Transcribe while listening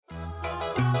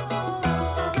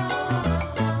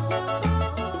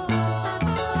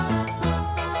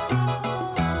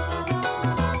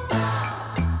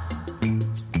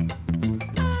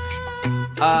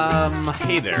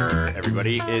Hey there,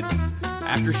 everybody. It's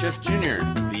After Chef Junior,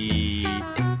 the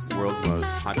world's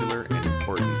most popular and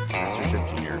important Master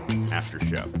Chef Junior after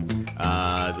show.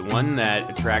 The one that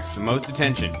attracts the most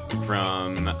attention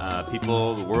from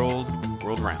people the world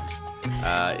around.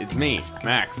 It's me,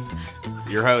 Max,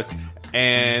 your host,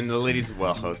 and the ladies,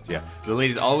 the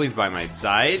ladies always by my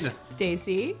side.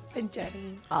 Stacy and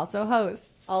Jenny. Also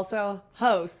hosts. Also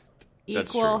host.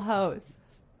 Equal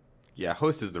hosts. Yeah,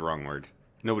 host is the wrong word.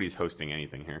 Nobody's hosting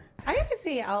anything here. I gotta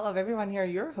say, out of everyone here,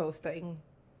 you're hosting.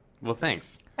 Well,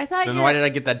 thanks. I thought. Then why did I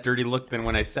get that dirty look then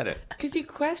when I said it? Because you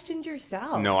questioned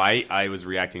yourself. No, I was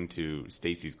reacting to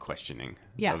Stacy's questioning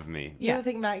of me. You don't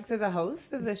think Max is a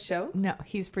host of this show? No,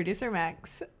 he's producer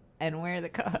Max, and we're the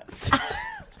co-hosts.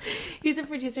 He's a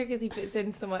producer because he puts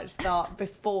in so much thought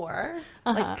before,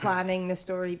 like planning the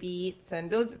story beats,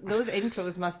 and those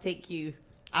intros must take you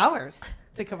hours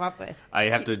to come up with. I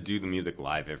have to do the music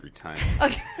live every time.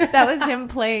 That was him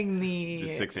playing the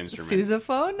 6 instruments.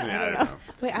 sousaphone? Yeah, I don't know.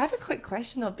 Wait, I have a quick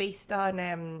question though, based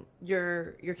on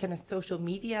your kind of social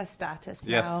media status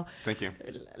Yes, now. thank you.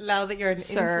 Now that you're an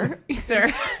Sir.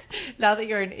 sir, now that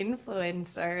you're an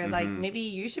influencer, like maybe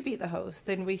you should be the host,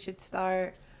 and we should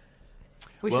start.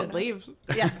 We should leave.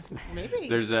 Yeah, maybe.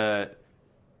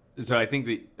 So I think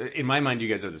in my mind, you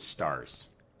guys are the stars,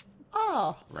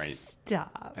 Oh, right?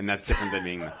 Stop. And that's different than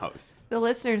being the host. The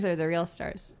listeners are the real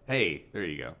stars. Hey, there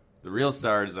you go. The real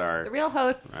stars are. The real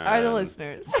hosts are the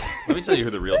listeners. Let me tell you who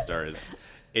the real star is.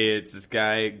 It's this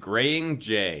guy, Graying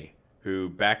J, who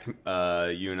backed you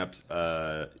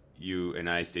and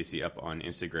I, Stacy, up on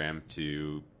Instagram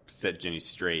to set Jenny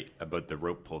straight about the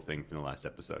rope pull thing from the last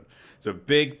episode. So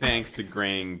big thanks to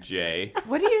Graying J.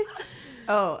 What do you...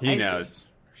 Oh, He knows.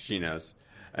 She knows.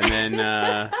 And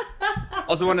then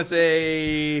also want to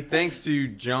say thanks to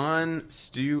John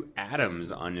Stu Adams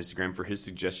on Instagram for his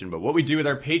suggestion about what we do with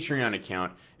our Patreon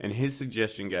account. And his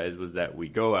suggestion, guys, was that we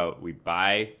go out, we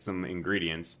buy some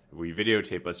ingredients, we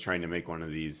videotape us trying to make one of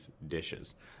these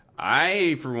dishes.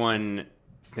 I, for one,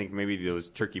 think maybe those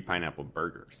turkey pineapple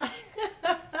burgers.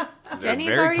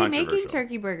 Jenny's already making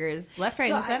turkey burgers, left,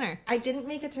 right, and center. I didn't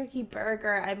make a turkey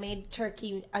burger. I made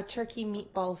a turkey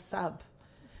meatball sub.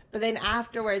 But then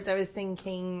afterwards, I was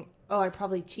thinking, I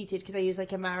probably cheated because I used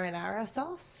like a marinara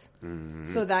sauce. Mm-hmm.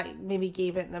 So that maybe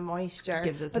gave it the moisture.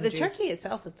 But the juice. Turkey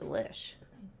itself is delish.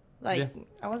 I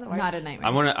wasn't worried. Not a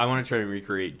nightmare. I want to try to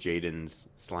recreate Jaden's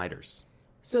sliders.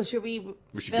 So should we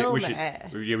film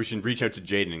it? Yeah, we should reach out to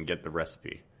Jaden and get the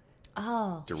recipe.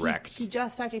 Oh. Direct. He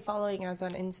just started following us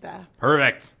on Insta.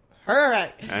 Perfect.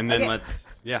 And then and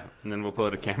then we'll pull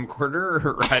out a camcorder,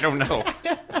 or I don't know.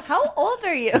 How old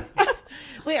are you?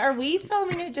 Wait, are we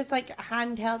filming it just like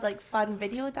handheld, like fun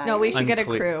video diary? No, we should get a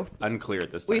crew. Unclear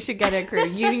at this time. We should get a crew.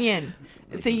 Union.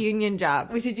 It's a union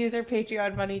job. We should use our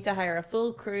Patreon money to hire a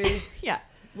full crew.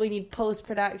 Yes. We need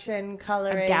post-production,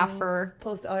 coloring. A gaffer.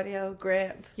 Post-audio,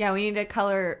 grip. Yeah, we need a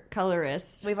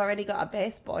colorist. We've already got a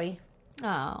best boy.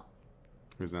 Oh.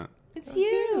 Who's that? It's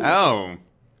you. Oh,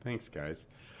 thanks, guys.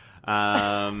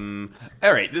 All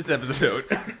right, this episode.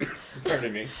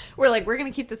 Pardon me. We're going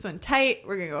to keep this one tight.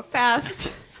 We're going to go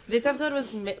fast. This episode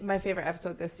was my favorite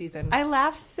episode this season. I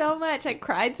laughed so much. I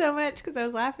cried so much because I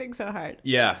was laughing so hard.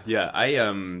 Yeah.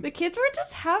 The kids were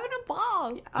just having a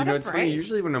ball. You know, it's funny.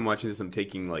 Usually when I'm watching this, I'm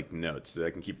taking like notes so I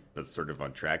can keep us sort of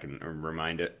on track and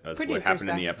remind us what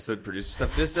happened in the episode. Producer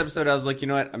stuff. This episode, I was like, you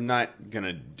know what? I'm not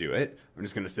gonna do it. I'm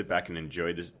just gonna sit back and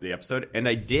enjoy the episode, and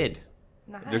I did.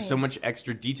 Nice. There's so much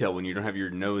extra detail when you don't have your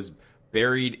nose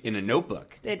buried in a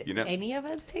notebook. Did any of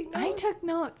us take notes? I took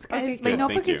notes, guys. Okay, my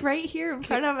notebook is right here in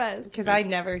front of us. Because I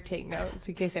never take notes,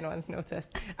 in case anyone's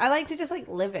noticed. I like to just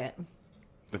live it.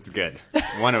 That's good.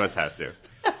 One of us has to.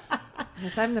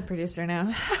 Yes, I'm the producer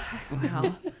now.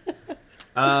 Wow.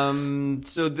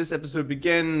 So this episode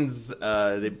begins.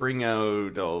 They bring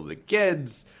out all the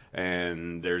kids,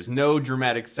 and there's no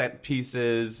dramatic set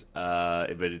pieces.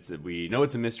 But we know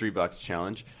it's a mystery box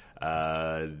challenge.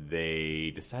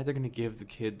 They decide they're going to give the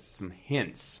kids some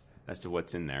hints as to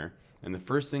what's in there. And the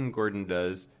first thing Gordon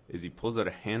does is he pulls out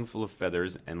a handful of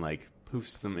feathers and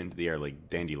poofs them into the air like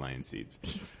dandelion seeds.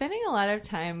 He's spending a lot of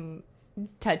time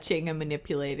touching and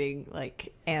manipulating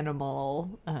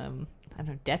animal. I don't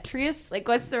know, detritus?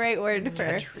 What's the right word for?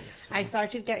 Detritus. I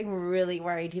started getting really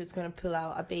worried he was going to pull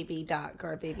out a baby duck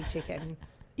or a baby chicken.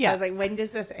 Yeah. I was like, when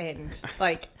does this end?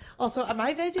 Also, am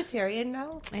I vegetarian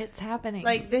now? It's happening.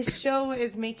 This show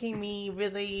is making me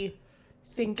really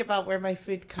think about where my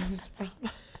food comes from.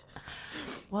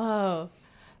 Whoa.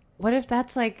 What if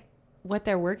that's what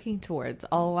they're working towards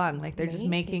all along. Like they're just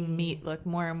making Maybe. meat look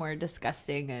more and more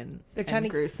disgusting and They're trying to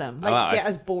gruesome. like wow, get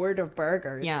us bored of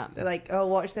burgers. Yeah. They're like, oh,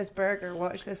 watch this burger.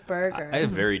 I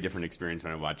have a very different experience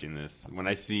when I'm watching this. When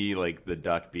I see like the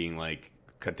duck being like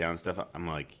cut down and stuff, I'm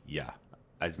like, yeah,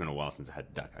 it's been a while since I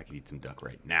had duck. I could eat some duck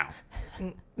right now.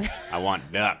 I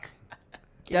want duck.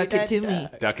 Duck it to me.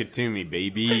 Duck it to me,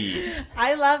 baby.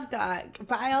 I love duck,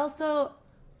 but I also,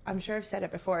 I'm sure I've said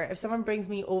it before. If someone brings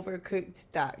me overcooked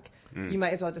duck, you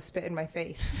might as well just spit in my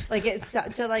face. Like it's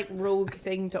such a like rogue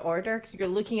thing to order because you're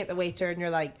looking at the waiter and you're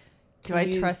like, Do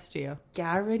I trust you?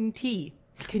 guarantee?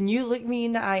 Can you look me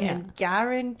in the eye and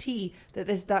guarantee that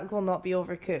this duck will not be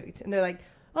overcooked? And they're like,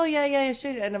 oh yeah,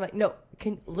 sure. And I'm like, no,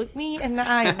 can look me in the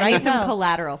eye I right need some now.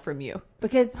 collateral from you.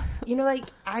 Because like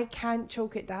I can't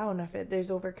choke it down if there's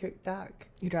overcooked duck.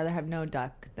 You'd rather have no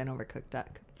duck than overcooked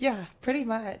duck. Yeah, pretty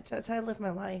much. That's how I live my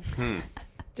life.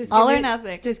 Just All give or me-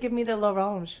 nothing. Just give me the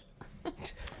l'orange.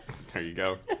 There you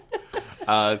go.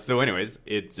 So, anyways,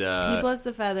 it's He blows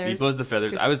the feathers. he blows the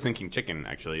feathers. I was thinking chicken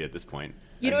actually at this point.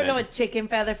 You And don't know then- a chicken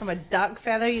feather from a duck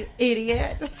feather, you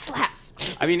idiot. Slap.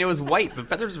 I mean, it was white. The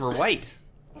feathers were white.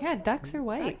 Yeah, ducks are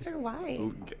white. Ducks are white.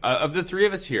 Of the three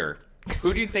of us here,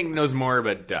 who do you think knows more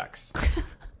about ducks?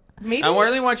 Maybe. I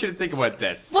really want you to think about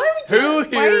this. Why would you- Who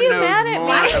why are here you knows mad at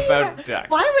more me? about ducks?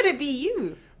 Why would it be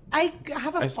you? I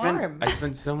have a farm. I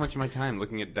spend so much of my time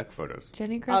looking at duck photos.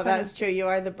 Jenny grew Oh, up on that's true. You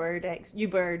are the bird ex. You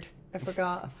bird. I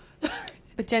forgot.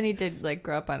 but Jenny did like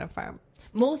grow up on a farm.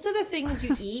 Most of the things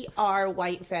you eat are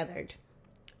white feathered.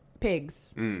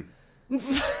 Pigs. Mm.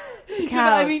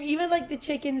 I mean, even like the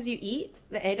chickens you eat,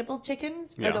 the edible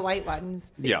chickens, Yeah. are the white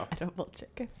ones. Yeah. Edible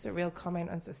chicken. It's a real comment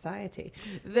on society.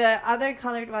 The other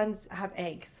colored ones have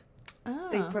eggs. Oh.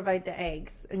 They provide the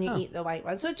eggs, and you eat the white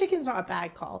ones. So chicken's not a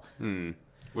bad call.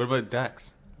 What about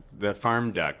ducks? The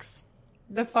farm ducks.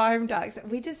 The farm ducks.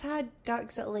 We just had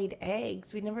ducks that laid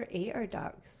eggs. We never ate our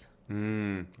ducks.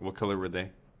 What color were they?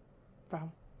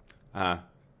 Brown.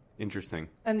 Interesting.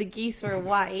 And the geese were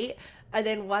white. And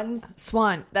then one's...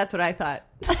 Swan. That's what I thought.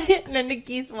 and then the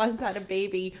geese once had a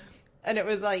baby. And it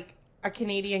was like a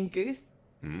Canadian goose.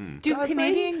 Do God's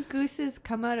Canadian gooses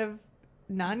come out of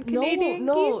non-Canadian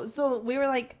No. geese? So we were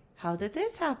like, how did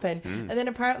this happen? And then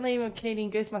apparently a Canadian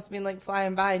goose must have been like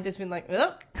flying by and just been like,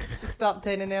 oh, stopped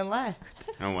in and then left.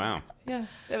 Oh, wow. Yeah.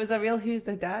 It was a real who's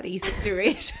the daddy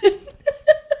situation.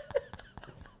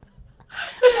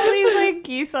 All these like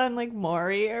geese on like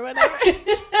Maury or whatever.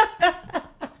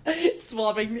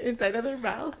 Swabbing inside of their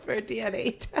mouth for a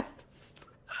DNA test.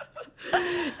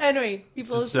 Anyway, he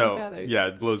blows some feathers. yeah,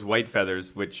 it blows white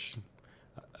feathers, which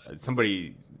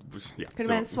somebody... Yeah, Could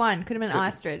have been swan. Could have been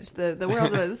ostrich. The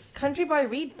world was... Country Boy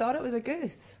Reed thought it was a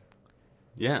goose.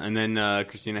 Yeah, and then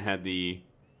Christina had the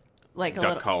like a duck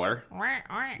little... collar.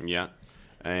 Yeah.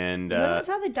 And... You know, that's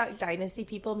how the Duck Dynasty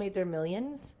people made their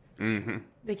millions? mm-hmm.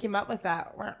 They came up with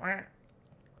that.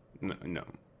 No.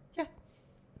 Yeah.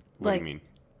 What Like- do you mean?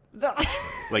 The-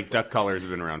 Like, duck collars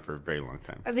have been around for a very long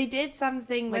time. they did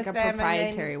something Like with a them and then-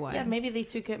 proprietary one. Yeah, maybe they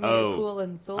took it, made it cool,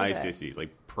 and sold I it. see. Like,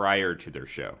 prior to their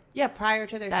show. Yeah, prior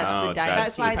to their That's show. the Oh, dynasty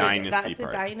That's why dynasty that's the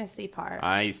part. dynasty part.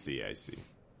 I see.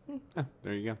 Oh,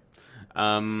 there you go.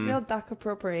 It's real duck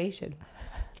appropriation.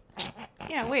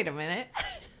 Yeah, wait a minute.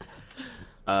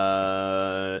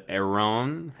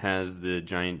 Aaron has the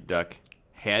giant duck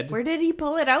head. Where did he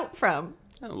pull it out from?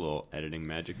 A little editing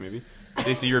magic, maybe.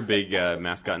 Stacey, you're a big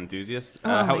mascot enthusiast. Oh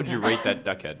How my would you God. rate that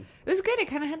duck head? It was good. It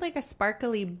kind of had like a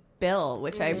sparkly bill,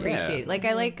 which I appreciate. Like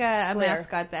I like a Flair.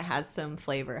 mascot that has some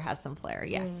flavor, has some flair.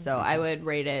 Yes. So I would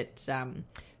rate it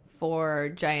 4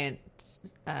 giant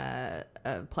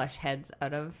plush heads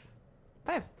out of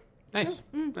 5. Nice.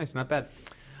 Nice, not bad.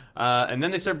 And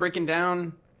then they start breaking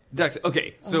down ducks.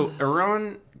 Okay, so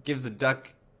Aaron gives a duck,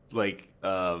 like,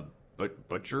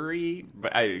 butchery?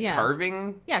 Yeah.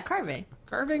 Carving? Yeah, carving.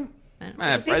 Carving?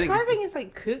 I think carving is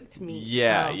like cooked meat.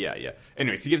 Yeah, Oh. yeah.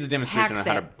 Anyways, he gives a demonstration on Hacks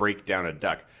how to it. break down a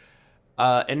duck.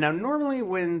 And now, normally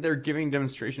when they're giving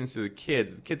demonstrations to the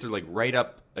kids are like right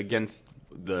up against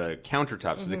the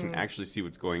countertop so they can actually see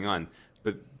what's going on.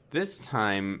 But this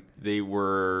time, they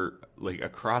were like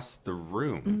across the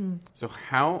room. So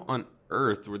how on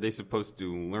earth were they supposed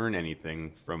to learn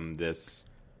anything from this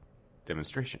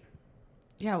demonstration?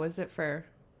 Yeah, was that for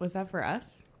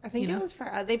us? I think You it know? was for...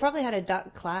 they probably had a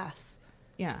duck class.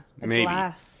 Yeah. A Maybe.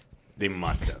 class. They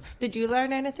must have. Did you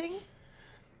learn anything?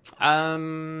 I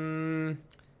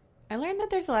learned that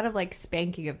there's a lot of like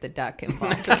spanking of the duck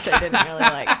involved, which I didn't really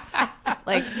like.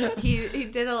 Like he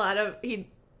did a lot of he'd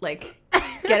like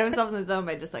get himself in the zone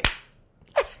by just like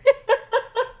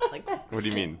What do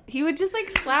you mean? he would just like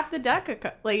slap the duck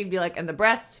like he'd be like, and the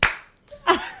breast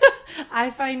I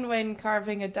find when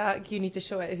carving a duck, you need to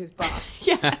show it who's boss.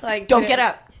 Yeah. Like, Don't get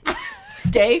up.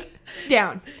 Stay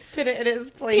down. Put it in its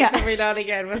place Yeah. every now and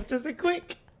again with just a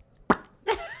quick.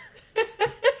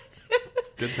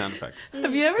 Good sound effects.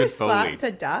 Have you ever Good Foley. slapped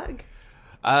a duck?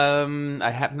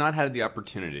 I have not had the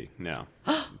opportunity. No.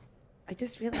 I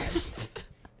just realized.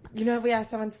 You know, we asked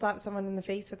someone to slap someone in the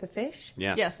face with a fish.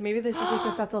 Yes. Yes. Maybe this is just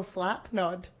a subtle slap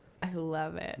nod. I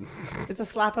love it. It's a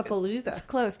slap-a-palooza. It's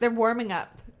close. They're warming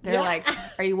up. They're Yeah. like,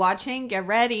 are you watching? Get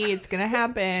ready. It's going to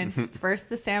happen. First,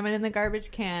 the salmon in the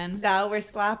garbage can. Now we're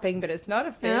slapping, but it's not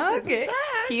a fish. It's a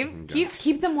Okay. duck.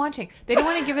 Keep them watching. They don't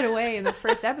want to give it away in the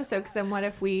first episode because then what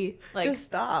if we like Just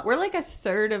stop. We're like a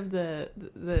third of the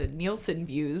Nielsen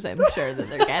views. I'm sure that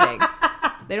they're getting.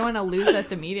 They don't want to lose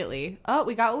us immediately. Oh,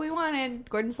 we got what we wanted.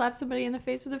 Gordon slapped somebody in the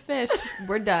face with a fish.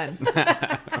 We're done.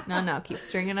 No, keep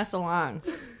stringing us along.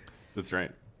 That's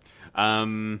right.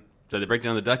 So they break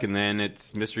down the duck, and then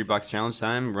it's mystery box challenge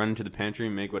time. Run to the pantry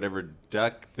and make whatever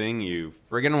duck thing you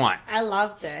friggin' want. I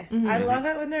love this. I love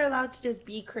it when they're allowed to just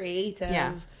be creative.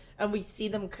 Yeah. And we see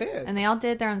them cook. And they all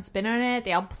did their own spin on it.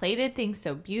 They all plated things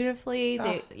so beautifully.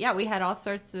 We had all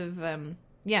sorts of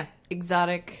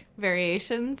exotic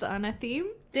variations on a theme.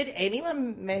 Did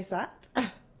anyone mess up?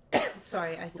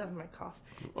 Sorry, I still have my cough.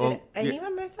 Did Well,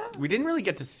 anyone mess up? We didn't really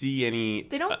get to see any.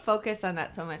 They don't focus on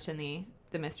that so much in the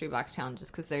mystery box challenges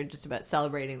because they're just about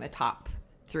celebrating the top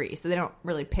 3. So they don't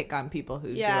really pick on people who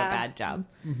do a bad job.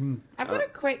 I've got a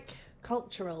quick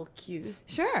cultural cue.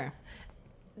 Sure.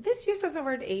 This use of the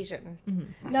word Asian.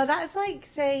 Now that's like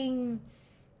saying,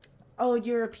 oh,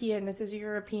 European, this is a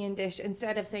European dish,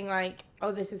 instead of saying like,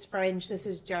 oh, this is French, this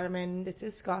is German, this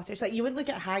is Scottish. Like you would look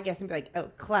at haggis and be like, oh,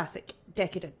 classic,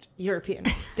 decadent, European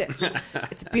dish.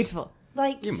 It's beautiful.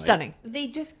 Like, You might. Stunning. they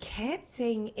just kept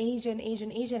saying Asian,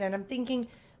 Asian, Asian. And I'm thinking,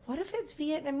 what if it's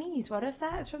Vietnamese? What if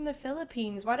that's from the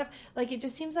Philippines? What if, like, it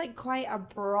just seems like quite a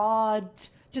broad,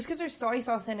 just because there's soy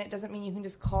sauce in it doesn't mean you can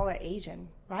just call it Asian,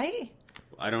 right?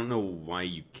 I don't know why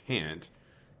you can't.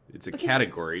 It's a Because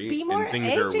category, Be more and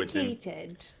things are within.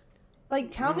 educated. Like,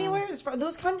 tell me where it's from.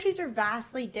 Those countries are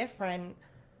vastly different.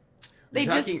 They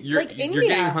You're just talking- you're, like you're India.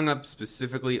 getting hung up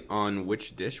specifically on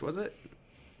which dish was it?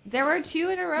 There were 2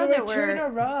 in a row There that were 2 in a were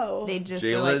row. they just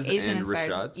were like Jayla's Asian and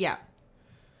inspired. Rashad's? Yeah.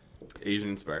 Asian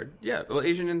inspired. Yeah, well,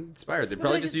 Asian inspired. They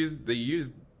probably they just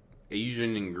used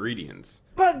Asian ingredients,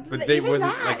 but but they even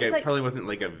wasn't that, like it's it probably wasn't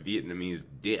like a Vietnamese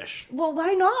dish. well,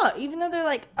 why not? Even though they're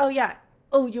like, oh yeah,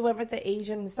 oh you went with the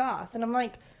Asian sauce, and I'm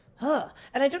like, huh.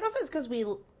 And I don't know if it's because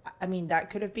I mean, that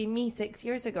could have been me 6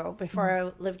 years ago before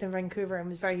I lived in Vancouver and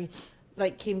was very,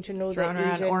 like, came to know Thrown the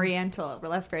around Asian Oriental,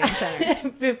 left, right, and center.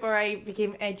 before I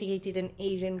became educated in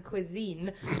Asian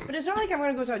cuisine. But it's not like I'm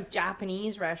going to go to a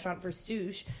Japanese restaurant for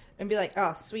sushi and be like,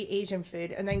 oh, sweet Asian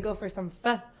food, and then go for some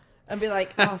pho and be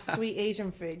like, oh, sweet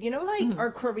Asian food. You know, like,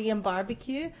 or Korean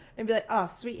barbecue and be like, oh,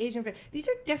 sweet Asian food. These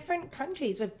are different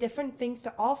countries with different things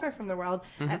to offer from the world.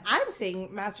 And I'm saying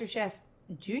MasterChef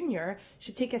Junior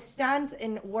should take a stance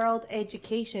in world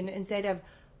education instead of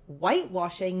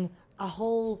whitewashing a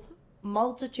whole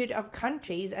multitude of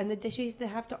countries and the dishes they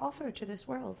have to offer to this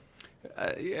world.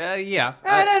 Yeah.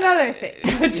 And another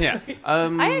thing. Yeah.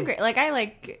 I agree. Like I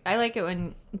like it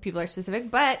when people are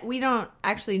specific, but we don't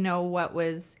actually know what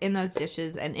was in those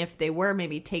dishes and if they were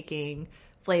maybe taking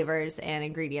flavors and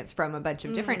ingredients from a bunch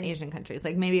of different Asian countries.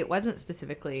 Like maybe it wasn't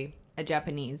specifically a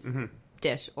Japanese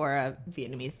dish or a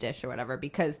Vietnamese dish or whatever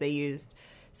because they used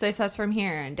soy sauce from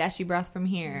here and dashi broth from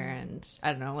here and I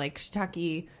don't know, like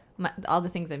shiitake. All the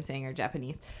things I'm saying are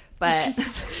Japanese, but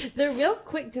They're real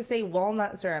quick to say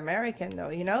walnuts are American, though.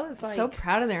 You know, it's like so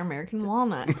proud of their American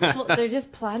walnuts. they're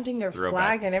just planting their Throwback.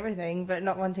 flag and everything, but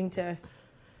not wanting to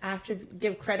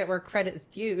give credit where credit's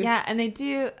due. Yeah, and they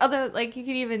do. Although, like, you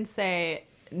could even say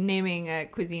naming a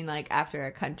cuisine like after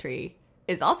a country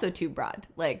is also too broad.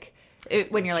 Like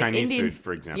when you're like Chinese Indian food,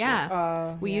 for example.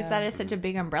 Yeah, we use yeah. that as such a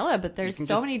big umbrella, but there's can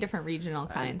so just- many different regional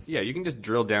kinds. Yeah, you can just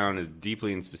drill down as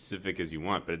deeply and specific as you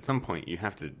want, but at some point you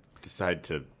have to decide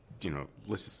to,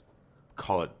 let's just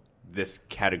call it this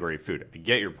category of food. I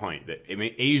get your point that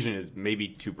Asian is maybe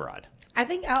too broad. I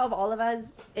think out of all of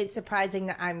us, it's surprising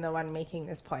that I'm the one making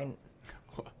this point.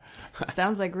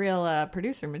 Sounds like real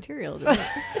producer material. Doesn't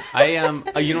it?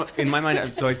 I in my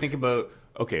mind, so I think about.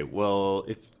 Okay, well,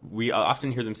 if we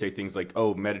often hear them say things like,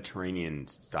 "Oh, Mediterranean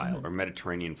style" or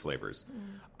Mediterranean flavors,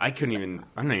 I'm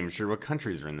not even sure what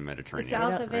countries are in the The Mediterranean.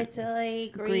 south of right?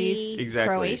 Italy, Greece, Greece.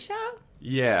 Exactly. Croatia.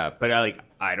 Yeah, but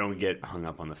I don't get hung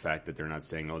up on the fact that they're not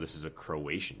saying, "Oh, this is a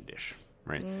Croatian dish."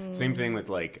 right? Same thing with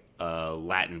like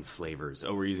Latin flavors.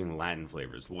 Oh, we're using Latin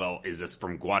flavors. Well, is this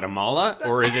from Guatemala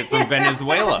or is it from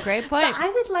Venezuela? Great point. But I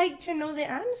would like to know the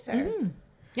answer.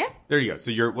 Yeah. There you go.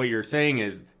 So what you're saying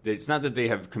is that it's not that they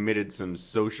have committed some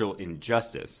social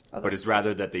injustice, but it's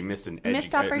rather that they missed an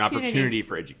opportunity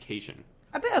for education.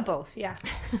 A bit of both, yeah.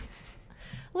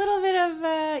 A little bit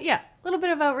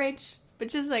of outrage, but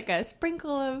just like a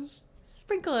sprinkle of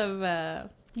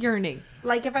yearning.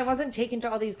 Like if I wasn't taken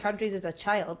to all these countries as a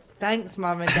child, thanks,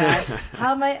 Mom and Dad.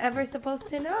 How am I ever supposed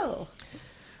to know?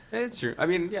 It's true. I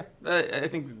mean, yeah, I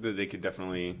think that they could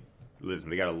definitely listen.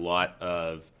 They got a lot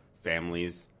of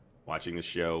families watching the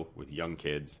show with young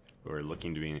kids who are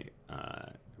looking to be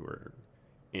who are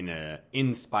in a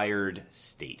inspired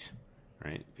state,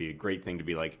 right? It'd be a great thing to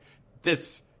be like,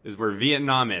 this is where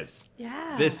Vietnam is.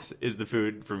 Yeah. This is the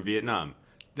food from Vietnam.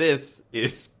 This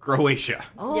is Croatia.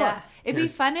 Oh, Yeah. it'd be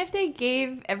fun if they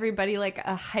gave everybody like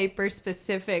a hyper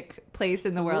specific place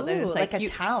in the world, and Ooh, it's like a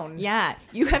town. Yeah,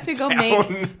 you have to go Town.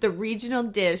 make the regional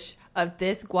dish of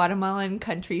this Guatemalan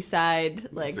countryside,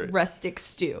 like right. rustic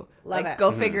stew. Love like, it.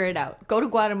 go figure it out. Go to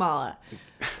Guatemala.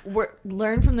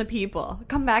 Learn from the people.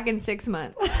 Come back in 6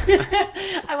 months.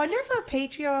 I wonder if our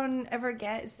Patreon ever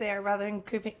gets there. Rather than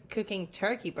cooking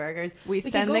turkey burgers, We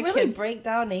could send go the really kids- break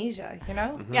down Asia, you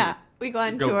know? Yeah, we go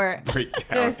on Go tour. break down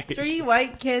There's Asia. 3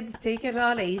 white kids taking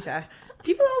on Asia.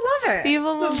 People will love it.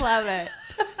 People will love it.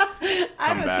 I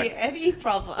Come don't back. see any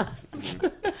problems.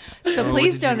 So what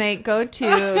please did you- donate. Go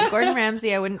to Gordon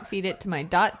Ramsay. I wouldn't feed it to my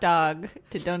dog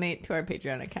to donate to our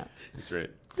Patreon account. That's right.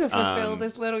 To fulfill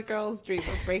this little girl's dream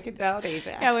of breaking down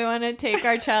Asia. Yeah, we want to take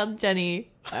our child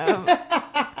Jenny,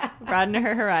 broaden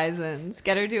her horizons,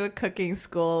 get her to a cooking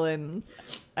school, and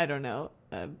I don't know.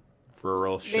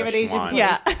 Rural Name an Asian Szechuan. place.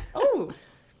 Yeah. Oh,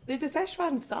 there's a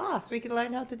Szechuan sauce. We can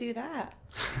learn how to do that.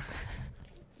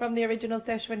 From the original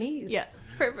Szechuanese. Yeah,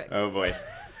 it's perfect. Oh boy.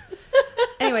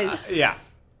 Anyways, Yeah.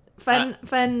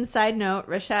 fun side note: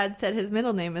 Rashad said his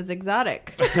middle name is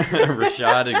Exotic.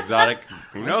 Rashad Exotic.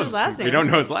 Who knows? his last We name? don't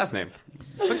know his last name.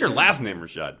 What's your last name,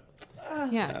 Rashad?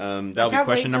 Yeah, That'll be Can't question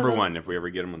wait till number the- 1 if we ever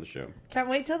get him on the show. Can't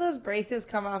wait till those braces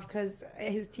come off because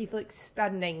his teeth look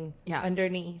stunning Yeah.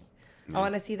 underneath. I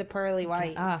want to see the pearly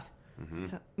whites.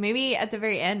 So maybe at the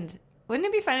very end. Wouldn't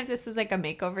it be fun if this was like a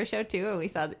makeover show too? And we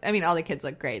saw, I mean, all the kids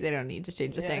look great. They don't need to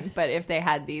change a thing. But if they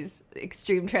had these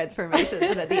extreme transformations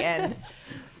at the end,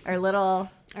 our little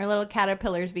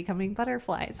caterpillars becoming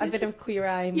butterflies. A bit of Queer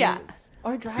Eye Yeah. meets.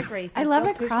 Or Drag Race. I I'm love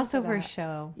still a pushing for crossover that.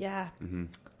 show. Yeah.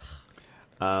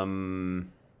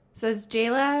 So it's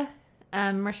Jayla,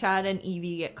 Rashad, and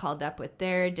Evie get called up with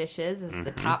their dishes as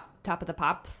the top of the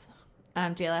pops.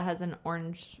 Jayla has an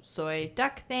orange soy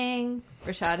duck thing.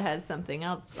 Rashad has something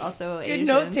else, also Good Asian.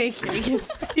 note taking,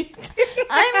 Stacey.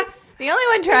 I'm the only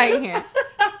one trying here.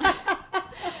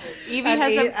 Evie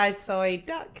has I saw a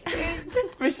duck.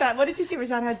 Rashad, what did you say?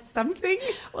 Rashad had something?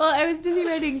 well, I was busy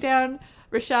writing down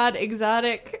Rashad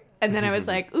Exotic, and then I was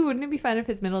like, ooh, wouldn't it be fun if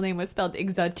his middle name was spelled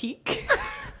Exotique?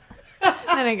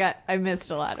 Then I missed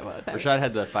a lot of what was happening. Rashad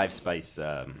had the 5 spice.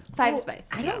 Five Spice.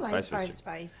 I don't like Five Spice Five chicken.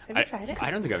 Spice. Have you tried it?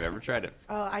 I don't think I've ever tried it.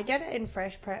 Oh, I get it in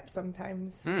Fresh Prep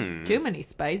sometimes. Too many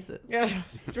spices. Yeah,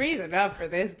 3's enough for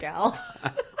this gal.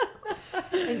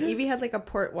 And Evie had like a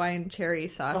port wine cherry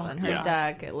sauce on her yeah.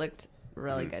 duck. It looked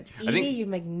really good. Evie, you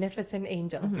magnificent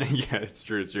angel. Yeah, it's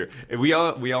true. It's true. We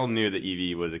all knew that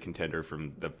Evie was a contender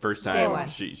from the first Day time one.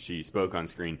 she spoke on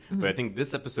screen. But I think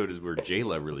this episode is where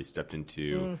Jayla really stepped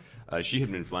into. She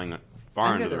had been flying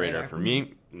far under the radar for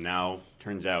me. Now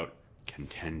turns out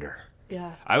contender.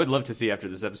 Yeah. I would love to see after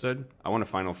this episode. I want a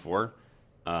final 4.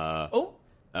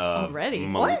 Already?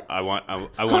 What? I want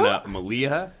a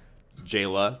Malia,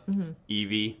 Jayla,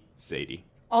 Evie, Sadie.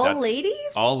 All ladies?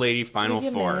 All lady final Leave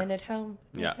your 4. man at home.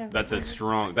 Yeah, Okay. that's a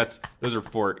strong. Those are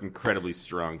 4 incredibly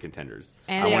strong contenders.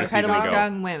 And I wanna see them incredibly go.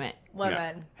 strong women.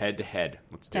 Women. Head to head.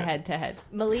 Let's do To it. head to head.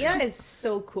 Malia is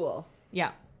so cool.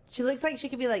 Yeah. She looks like she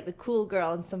could be like the cool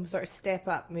girl in some sort of Step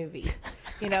Up movie.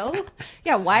 You know?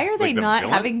 Yeah, why are they Like the not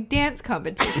villain? having dance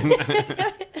competitions?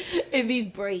 In these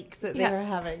breaks that they Yeah. were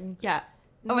having. Yeah.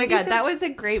 Oh my Maybe god, some- that was a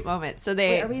great moment. So they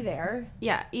Wait, are we there?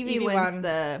 yeah, Evie Evie wins won.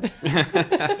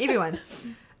 the Evie wins.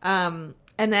 And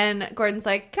then Gordon's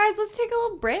like, guys, let's take a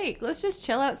little break. Let's just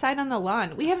chill outside on the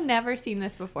lawn. We have never seen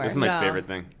this before. This is my No. favorite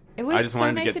thing. It was I just so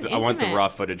wanted nice to get. and I want the intimate. raw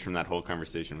footage from that whole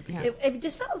conversation with the Yeah. kids. It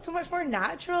just felt so much more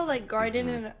natural. Like Gordon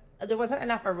and there wasn't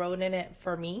enough Aron in it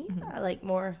for me. I like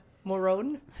more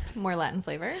Ron. More Latin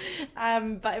flavor.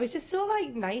 But it was just so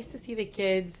like nice to see the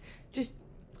kids just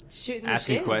shooting the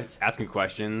asking shiz. asking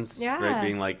questions. Yeah. Right.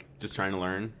 Being like just trying to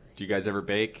learn. Do you guys ever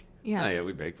bake? Yeah. Oh yeah,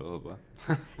 we bake. Blah blah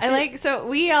blah. I like, so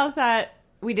we all thought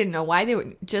we didn't know why they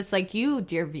were, just like you,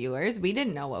 dear viewers, we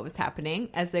didn't know what was happening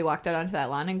as they walked out onto that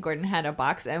lawn and Gordon had a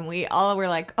box and we all were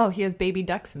like, oh, he has baby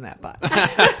ducks in that box.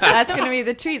 That's going to be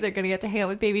the treat. They're going to get to hang out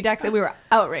with baby ducks. And we were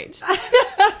outraged.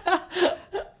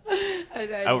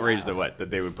 Outraged at what? That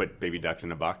they would put baby ducks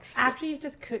in a box? After you've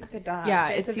just cooked the duck. Yeah,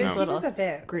 it seems a little a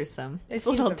bit gruesome. It's a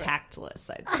seems little a bit- tactless,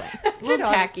 I'd say. A little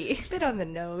tacky. Bit on the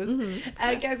nose.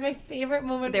 Guys, my favorite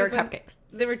moment They were was when cupcakes.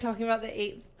 they were talking about the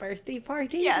 8th birthday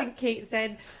party. Yes. And Kate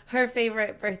said her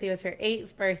favorite birthday was her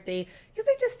 8th birthday because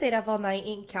they just stayed up all night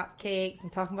eating cupcakes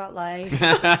and talking about life. What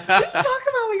are you talking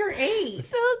about when you're 8?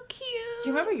 So cute. Do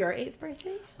you remember your 8th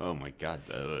birthday? Oh my god.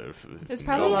 was So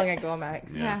probably- long ago,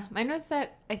 Max. Yeah, mine was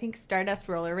at, I think, Stardust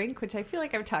Roller Rink, which I feel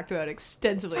like I've talked about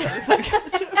extensively on this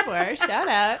podcast before. Shout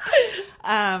out.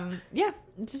 Yeah,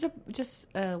 just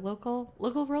a local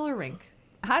roller rink.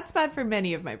 Hotspot for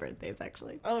many of my birthdays,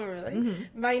 actually. Oh, really?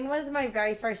 Mine was my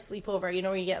very first sleepover. You know,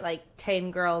 where you get like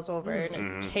 10 girls over and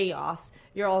it's chaos.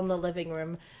 You're all in the living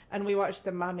room. And we watched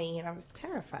The Mummy and I was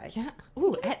terrified. Yeah.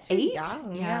 Ooh, I was at too 8?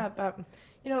 young, yeah. But,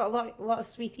 you know, a lot of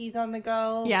sweeties on the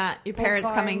go. Yeah, your parents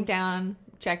Popcorn, coming down,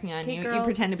 checking on Cake you. You girls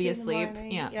pretend to be 2 in the asleep.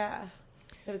 morning. Yeah. Yeah.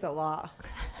 It was a lot.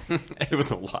 It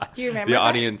was a lot. Do you remember The that?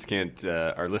 audience can't,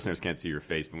 our listeners can't see your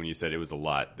face, but when you said it was a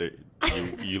lot,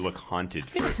 you look haunted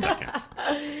for a second.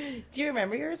 Do you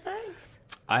remember yours, Max?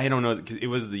 I don't know, because it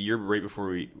was the year right before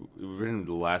we were in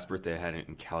the last birthday I had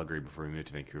in Calgary before we moved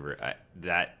to Vancouver.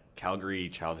 That Calgary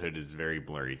childhood is very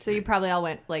blurry. to So me. you probably all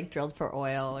went, like, drilled for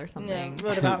oil or something.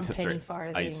 Wrote about That's penny right.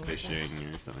 farthing. Ice fishing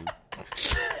or something.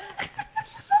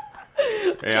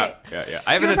 Yeah.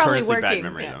 I have You a were probably notoriously bad working,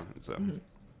 memory, yeah. though. So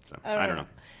I don't know.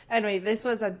 Anyway, this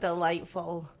was a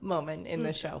delightful moment in Mm.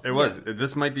 the show. It was.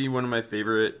 This might be one of my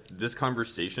favorite. This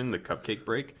conversation, the cupcake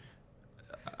break.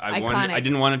 Iconic. I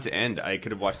didn't want it to end. I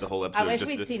could have watched the whole episode. I wish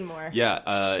just we'd to- seen more. Yeah.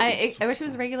 I wish it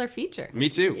was a regular feature. Me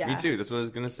too. Yeah. Me too. That's what I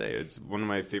was gonna say. It's one of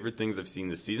my favorite things I've seen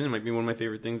this season. It might be one of my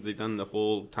favorite things they've done the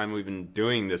whole time we've been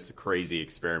doing this crazy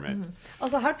experiment.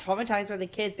 Also, how traumatized were the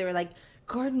kids? They were like,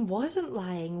 Gordon wasn't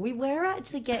lying. We were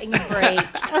actually getting a break.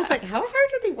 I was like, how hard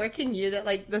are they working you that,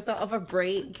 like, the thought of a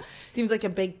break seems like a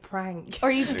big prank?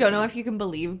 Or you don't know if you can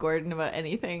believe Gordon about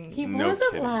anything. He No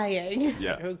wasn't kidding. lying.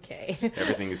 Yeah. Okay.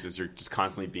 Everything is just you're just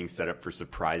constantly being set up for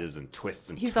surprises and twists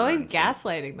and He's turns. always and-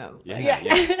 gaslighting them. Yeah.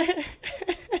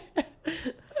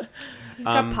 He's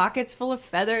got pockets full of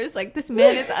feathers. Like, this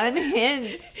man is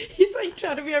unhinged. He's like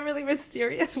trying to be a really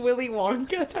mysterious Willy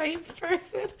Wonka type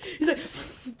person. He's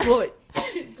like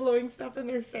blowing stuff in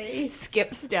their face.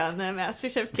 Skips down the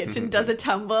MasterChef kitchen, does a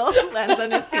tumble, lands on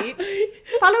his feet.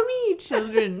 Follow me,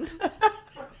 children.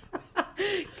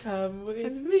 Come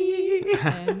with me.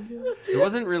 There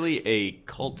wasn't really a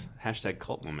cult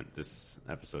moment this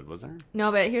episode, was there?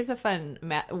 No, but here's a fun.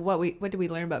 What did we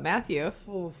learn about Matthew?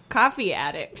 Oof. Coffee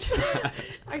addict.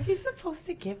 Are you supposed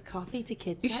to give coffee to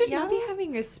kids? You that should young? not be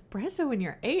having espresso when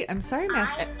you're 8. I'm sorry,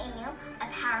 Matthew. I am a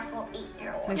powerful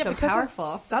 8-year-old. So Yeah, so because powerful.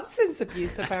 of substance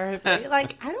abuse, apparently.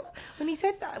 Like, I don't. When he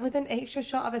said that with an extra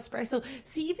shot of espresso,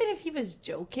 see, even if he was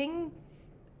joking,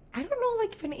 I don't know.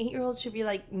 Like, if an 8-year-old should be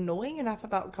like knowing enough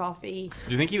about coffee.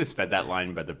 Do you think he was fed that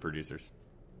line by the producers?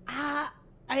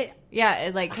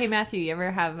 Yeah, like, hey Matthew, you ever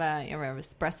have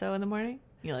espresso in the morning?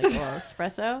 You like a little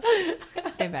espresso?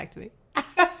 Say it back to me.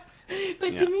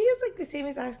 But to me, it's like the same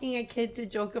as asking a kid to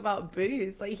joke about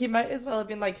booze. Like, he might as well have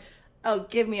been like, "Oh,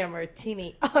 give me a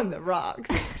martini on the rocks."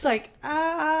 It's like,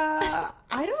 I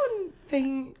don't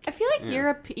think. I feel like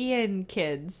European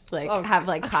kids like Oh, have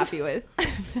like coffee with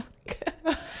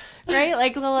milk. Right?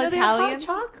 Like little No, they have Italians.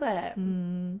 hot chocolate.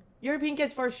 European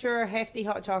kids for sure hefty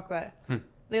hot chocolate.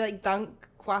 They like dunk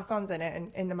croissants in it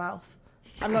in the mouth.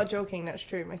 I'm not joking. That's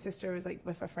true. My sister was like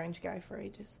with a French guy for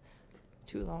ages.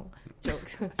 Too long.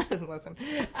 Jokes. She doesn't listen.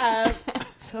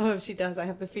 So if she does, I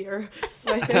have the fear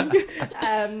sweating.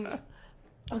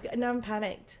 Okay, now I'm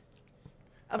panicked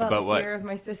about the what? fear of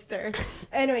my sister.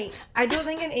 Anyway, I don't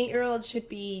think an 8-year-old should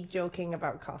be joking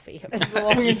about coffee. It's the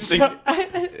long You and think short.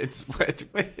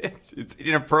 it's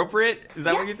inappropriate? Is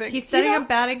that what you think? He's setting a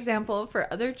bad example for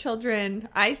other children.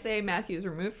 I say Matthew's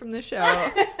removed from the show,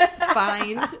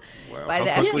 fined Wow. by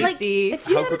the How quickly- FCC. if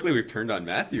you How had- quickly we've turned on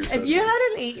Matthew. If you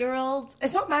had an 8-year-old,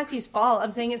 it's not Matthew's fault.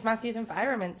 I'm saying it's Matthew's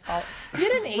environment's fault. If you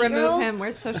had an 8-year-old, Remove him.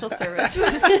 Where's social services?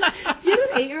 If you had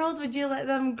an 8-year-old, would you let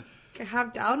them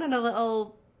have down in a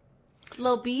little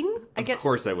bean? Of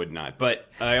course I would not, but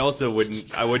I also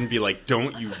wouldn't. I wouldn't be like,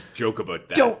 "Don't you joke about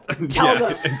that." Don't tell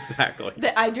them. Exactly.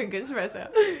 that I drink espresso.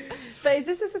 But is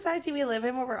this a society we live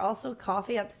in where we're also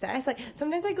coffee obsessed? Like,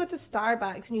 sometimes I go to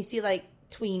Starbucks and you see like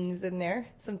tweens in there,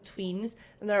 some tweens,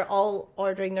 and they're all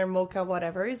ordering their mocha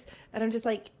whatevers, and I'm just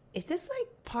like, is this like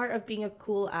part of being a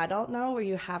cool adult now where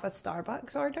you have a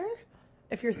Starbucks order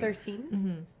if you're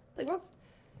 13? Like, what?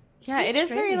 Yeah, it is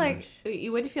very strange. like,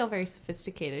 you would feel very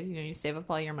sophisticated. You know, you save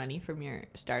up all your money from your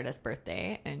Stardust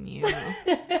birthday and you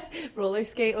Roller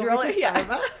skate over Roller- to yeah.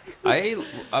 Starbucks.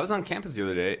 I was on campus the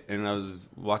other day, and I was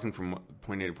walking from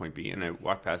point A to point B, and I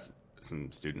walked past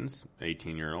some students,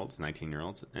 18-year-olds,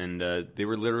 19-year-olds, and they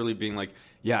were literally being like,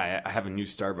 yeah, I have a new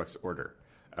Starbucks order.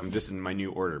 This is my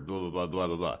new order, blah, blah, blah, blah,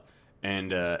 blah, blah.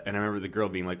 And I remember the girl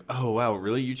being like, oh, wow,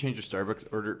 really? You change your Starbucks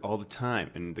order all the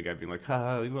time? And the guy being like,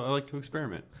 I like to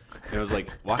experiment. And I was like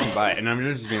walking by, and I'm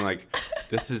just being like,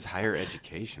 this is higher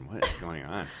education. What is going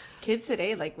on? Kids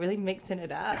today, like, really mixing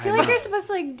it up. I feel like you're supposed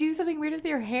to like do something weird with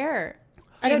your hair.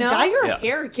 I don't know? dye your Yeah.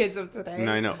 hair, kids of today.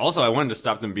 No, I know. Also, I wanted to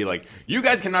stop them and be like, you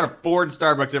guys cannot afford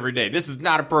Starbucks every day. This is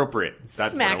not appropriate.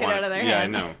 That's Smack what I it out wanted. of their Yeah,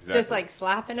 hand. I know. Exactly. Just like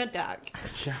slapping a duck.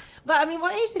 Yeah. But I mean,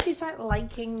 what age did you start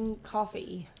liking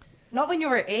coffee? Not when you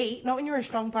were 8, not when you were a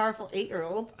strong, powerful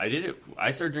 8-year-old. I did it.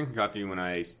 I started drinking coffee when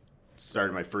I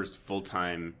started my first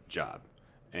full-time job,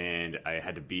 and I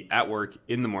had to be at work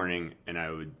in the morning. And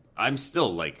I'm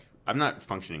still like, I'm not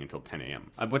functioning until 10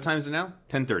 a.m. What time is it now?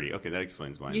 10:30. Okay, that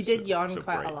explains why. You I'm did so- yawn so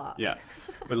quite a bright. lot. Yeah,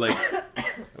 but like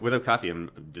without coffee, I'm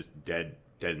just dead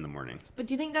in the morning. But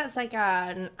do you think that's like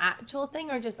an actual thing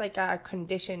or just like a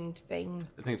conditioned thing?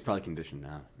 I think it's probably conditioned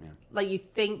now. Yeah. Like you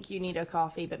think you need a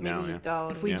coffee, but maybe No, you yeah.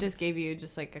 don't. If we Yeah. just gave you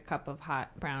just like a cup of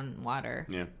hot brown water,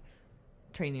 Yeah.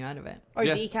 train you out of it. Or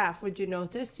Yeah. decaf, would you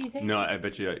notice, do you think? No, I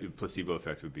bet you a placebo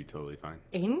effect would be totally fine.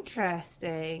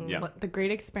 Interesting. Yeah. What, the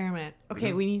great experiment.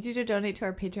 Okay, we need you to donate to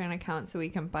our Patreon account so we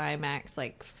can buy Max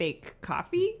like fake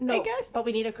coffee, No, I guess. but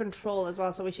we need a control as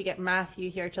well, so we should get Matthew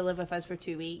here to live with us for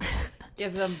 2 weeks.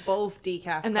 Give them both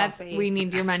decaf And that's coffee. we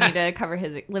need your money to cover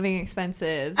his living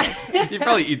expenses. He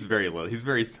probably eats very little. He's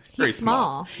very small.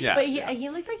 small. Yeah. But he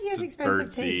looks like he has Just expensive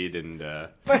bird seed taste. and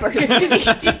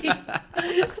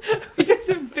We just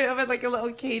a bit of it like a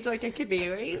little cage, like a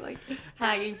canary, like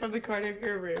hanging from the corner of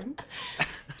your room.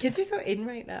 Kids are so in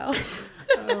right now.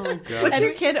 oh my god. What's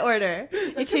your kid order?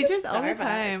 It Let's go to changes all the Starbucks.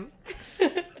 time.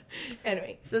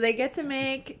 Anyway. So they get to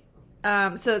make.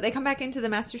 So they come back into the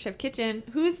MasterChef kitchen.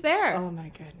 Who's there? Oh my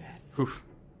goodness. Oof.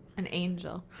 An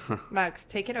angel. Max,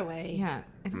 take it away. Yeah,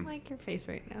 I don't like your face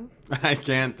right now. I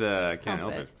can't help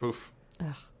Help it. it. Oof.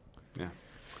 Ugh. Yeah.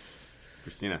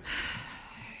 Christina.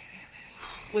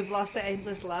 We've lost the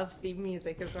endless love theme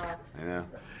music as well. I know.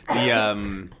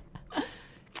 The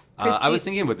I was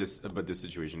thinking about this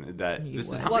situation that You this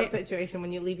is what? how What many, situation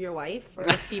when you leave your wife for a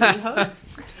TV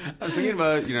host? I was thinking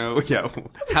about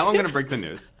how I'm going to break the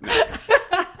news. No.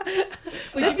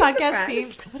 Would This you be podcast surprised?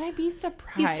 seems. Would I be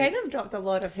surprised? He's kind of dropped a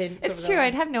lot of hints. It's over true. the-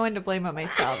 I'd have no one to blame but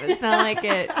myself. It's not like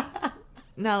it.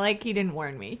 Not like he didn't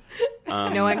warn me.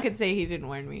 No one could say he didn't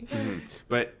warn me.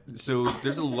 But so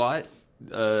there's a lot.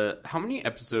 How many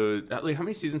episodes? Like how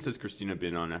many seasons has Christina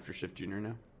been on After Shift Junior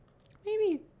now?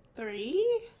 Maybe.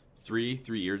 3?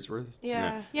 3 years worth.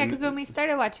 Yeah. Yeah, because when we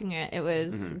started watching it, it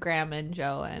was Graham and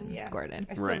Joe and Yeah. Gordon.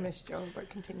 I still Right. miss Joe, but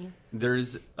continue.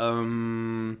 There's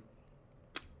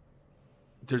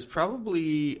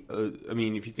probably I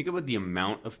mean, if you think about the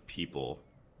amount of people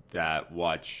that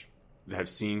have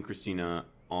seen Christina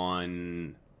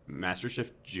on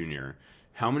MasterChef Junior,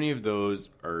 how many of those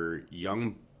are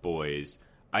young boys?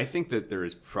 I think that there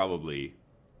is probably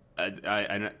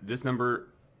this number.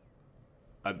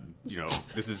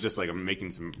 This is just like I'm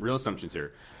making some real assumptions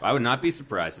here. I would not be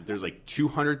surprised if there's like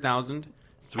 200,000,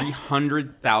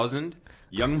 300,000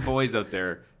 young boys out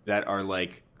there that are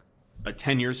like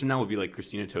 10 years from now will be like,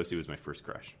 Christina Tosi was my first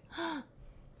crush.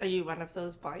 Are you one of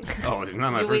those boys? Oh, it's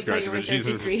not my You first wait till crush, you were but she's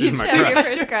 33. my So your crush.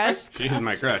 first crush? She's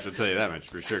my crush, I'll tell you that much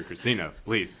for sure. Christina,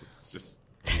 please. It's just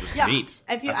Yeah. neat.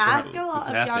 If you After ask a lot of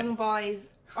fantastic. young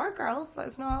boys or girls,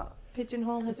 let's not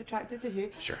pigeonhole who's attracted to who.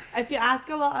 Sure. If you ask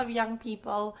a lot of young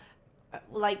people,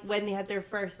 like when they had their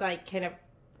first like kind of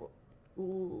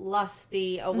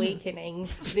lusty awakening,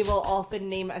 they will often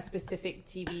name a specific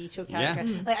TV show character.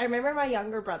 Yeah. Like I remember my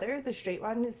younger brother, the straight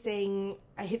one, saying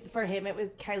for him it was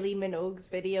Kylie Minogue's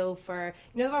video for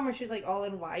the one where she's like all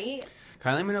in white.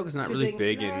 Kylie Minogue is not She's really like,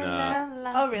 big in la,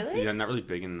 la. Oh really? yeah, not really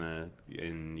big in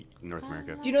North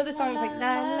America. Do you know the song? It's like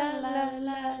la la la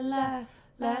la la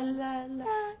la la la.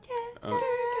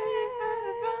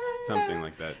 Something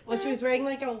like that. Well, she was wearing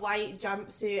like a white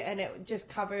jumpsuit and it just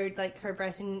covered like her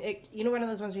breast and one of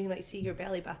those ones where you can like see your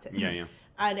belly button. Yeah, yeah.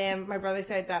 And my brother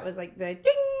said that was like the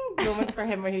ding moment for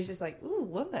him where he was just like, ooh,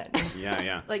 woman. Yeah,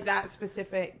 yeah. Like that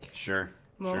specific Sure.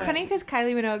 moment. It's funny because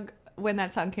Kylie Minogue, when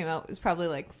that song came out, was probably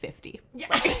like 50.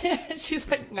 Yeah. She's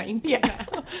like 90 now.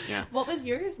 Yeah. What was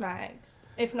yours, Max?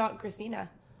 If not Christina.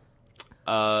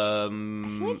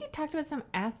 I feel like you talked about some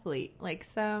athlete, like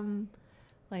some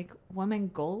woman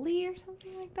goalie or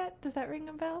something like that. Does that ring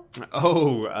a bell?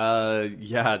 Oh,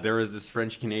 yeah. There was this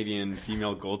French-Canadian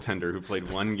female goaltender who played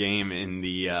one game in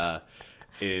the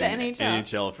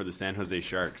NHL for the San Jose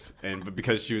Sharks, but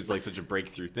because she was like such a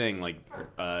breakthrough thing, like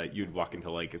you'd walk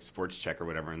into like a sports check or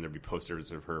whatever, and there'd be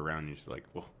posters of her around, and you'd be like,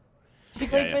 "Whoa." She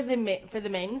played for the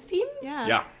men's team? Yeah.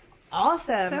 Yeah,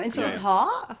 Awesome. So and she cool. was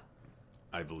hot?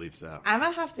 I believe so. I'm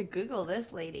going to have to Google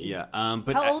this lady. Yeah,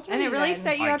 but How old were And you it really then?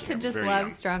 set you I up to can't- just very love young.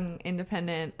 strong,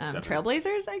 independent 7.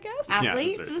 trailblazers, I guess.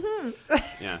 Athletes? that's right.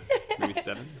 Yeah, maybe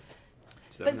 7.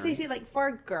 But Stacey, like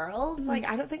for girls, like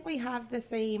I don't think we have the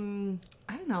same.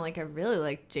 I don't know, like I really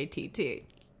like JTT.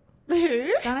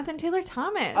 Who? Jonathan Taylor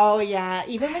Thomas. Oh yeah,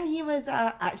 even when he was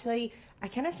actually, I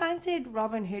kind of fancied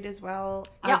Robin Hood as well.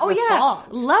 yeah. As Oh the yeah. Fox.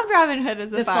 Love Robin Hood as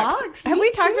the, The fox. Fox, Have me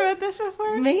we talked too. about this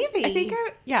before? Maybe. I think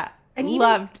And even-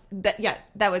 loved that. Yeah,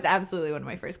 that was absolutely one of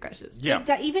my first crushes. Yeah.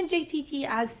 Even JTT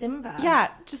as Simba. Yeah,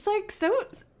 just like so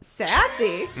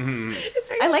sassy. It's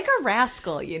very I like a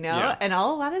rascal, you know, Yeah. and a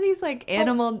lot of these like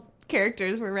animal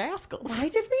characters were rascals. Why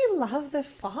did we love the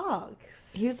fox?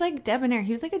 He was like debonair.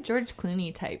 He was like a George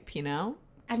Clooney type, you know.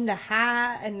 And the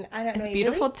hat, and I don't know. His he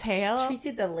beautiful really tail.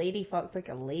 treated the lady fox like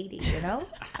a lady, you know.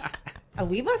 And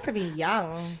we must have been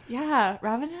young. Yeah,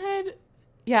 Robin Hood.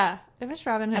 Yeah, I wish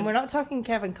Robin Hood. And we're not talking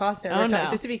Kevin Costner. Oh, We're talking, no.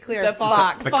 just to be clear, The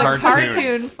fox. The Fox. cartoon.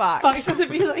 Cartoon fox. Fox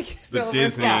doesn't be like The Silver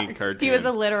Disney Fox. cartoon. He was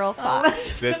a literal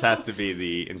fox. This has to be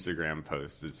the Instagram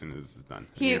post as soon as this is done.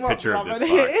 I need a Well, picture of this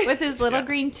Robin Hood. fox. With his little Yeah.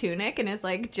 green tunic and his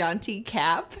like jaunty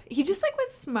cap. He just like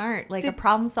was smart, like a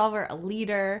problem solver, a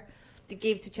leader.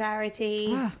 Gave to charity.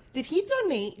 Ah. Did he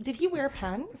donate? Did he wear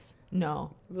pants?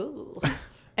 No, Ooh.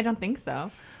 I don't think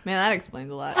so. Man, that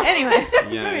explains a lot. Anyway,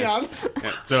 Yeah, Moving yeah. on.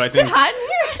 Yeah, so I think hot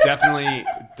in here.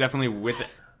 definitely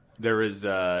with there is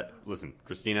listen,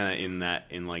 Christina in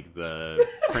like the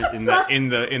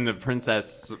in the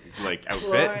princess like outfit.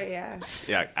 Gloria.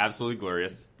 Yeah, absolutely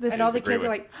glorious. This And all is the a great kids are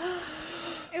one. like,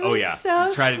 It Oh was yeah.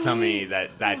 so Try to tell me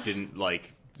sweet. that didn't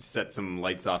like set some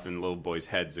lights off in little boys'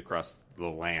 heads across the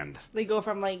land. they go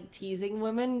from like teasing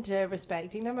women to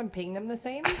respecting them and paying them the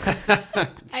same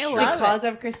I love because it.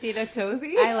 of Christina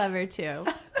Tosi. I love her too.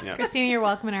 Yeah. Christina, you're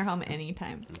welcome in our home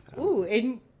anytime. Ooh,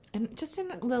 and And just in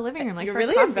the living room, like you're for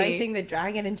really coffee. inviting the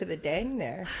dragon into the den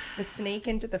there, the snake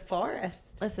into the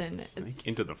forest. Listen, it's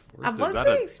Into the forest. What's Is that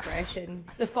the a expression?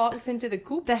 The fox into the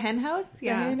coop. the hen house.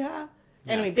 Yeah. Yeah.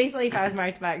 Anyway, basically, if I was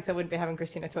married to Max, I wouldn't be having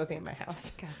Christina Tosi in my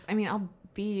house. Guys, I mean, I'll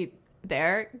be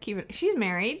there. Keep it. She's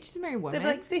married. She's a married They'd woman. be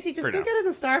like, Stacey, just For go now. get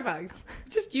us a Starbucks.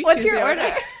 Just you What's choose your the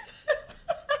order?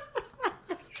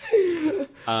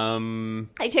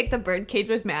 I take the birdcage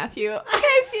with Matthew. Okay,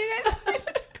 see you guys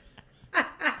later.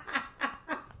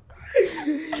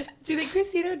 Do you think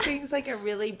Christina drinks like a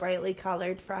really brightly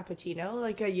colored frappuccino,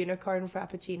 like a unicorn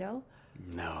frappuccino?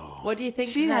 no? What do you think?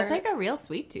 She her- has like a real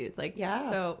sweet tooth. Like, Yeah.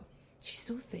 So She's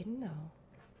so thin though.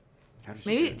 How does she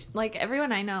maybe do it? like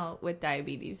everyone I know with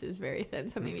diabetes is very thin.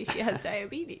 So maybe she has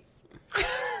diabetes.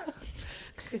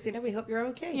 Christina, we hope you're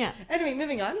okay. Yeah. Anyway,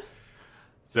 moving on.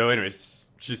 So, anyways,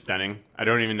 she's stunning. I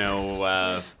don't even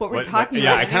know What we're talking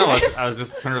Yeah, about I kind of anyway. lost. I was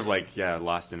just sort of like,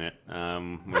 lost in it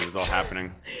when it was all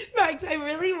happening. Max, I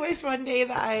really wish one day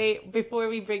that before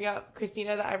we bring up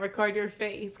Christina, that I record your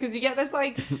face because you get this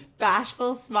like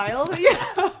bashful smile that you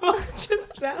have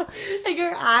just now. Like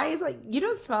your eyes, like you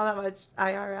don't smile that much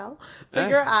IRL, but Eh.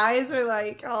 your eyes are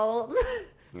like all.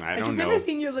 I I've don't just know. never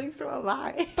seen you look so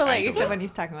alive. But like Kind of. except when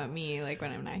he's talking about me, like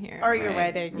when I'm not here. Or your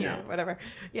right? wedding, Yeah. or whatever.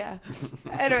 Yeah.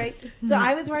 Anyway, so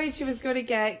I was worried she was going to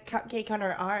get cupcake on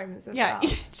her arms. As Yeah,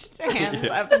 well. just her hands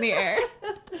up in the air.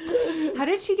 How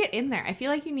did she get in there? I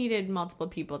feel like you needed multiple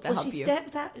people to Well, help she you.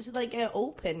 stepped that like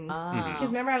open. Ah. Because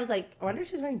remember, I was like, I wonder if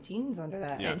she's wearing jeans under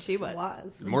that. Yeah. And she was.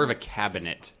 More of a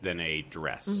cabinet than a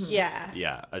dress. Yeah.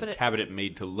 Yeah, a But it- cabinet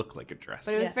made to look like a dress.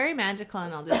 But it was Yeah. very magical,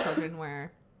 and all the children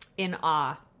were in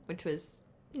awe, which was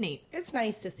neat. It's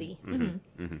nice to see.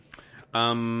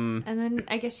 Um, And then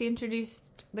I guess she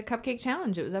introduced the cupcake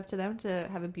challenge. It was up to them to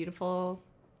have a beautiful,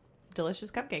 delicious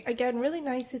cupcake. Again, really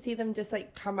nice to see them just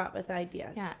like come up with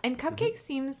ideas. Yeah, and cupcake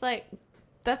seems like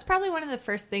that's probably one of the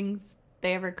first things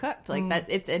they ever cooked. Like that,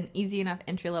 it's an easy enough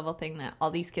entry level thing that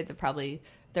all these kids have probably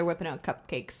they're whipping out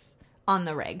cupcakes on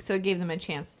the reg. So it gave them a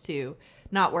chance to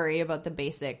not worry about the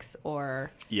basics,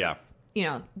 or yeah. you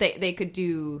know they could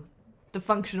do the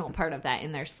functional part of that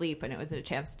in their sleep, and it was a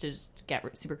chance to just get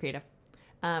super creative.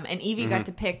 And Evie got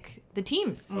to pick the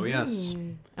teams. Oh, yes.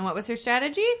 And what was her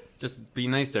strategy? Just be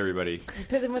nice to everybody.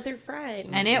 Put them with her friend.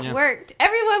 And it Yeah. worked.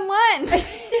 Everyone won.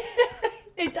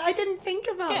 I didn't think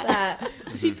about that.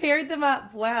 She paired them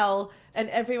up well, and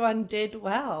everyone did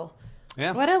well.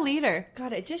 Yeah. What a leader.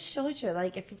 God, it just shows you,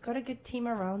 like, if you've got a good team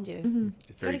around you.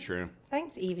 It's very true.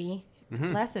 Thanks, Evie.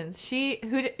 Lessons. She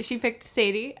picked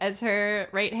Sadie as her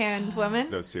right-hand woman.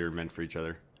 Those two are meant for each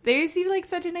other. They seem like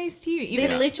such a nice team.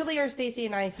 They literally are Stacey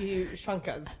and I if you shrunk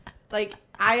us. Like,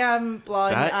 I am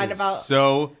blonde That and is about...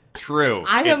 so true.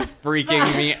 It's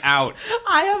freaking me out.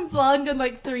 I am blonde and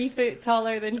like 3 foot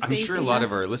taller than Stacey. I'm sure a lot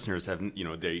of our listeners have,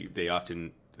 they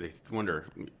often wonder,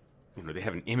 they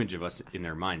have an image of us in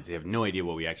their minds. They have no idea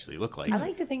what we actually look like. I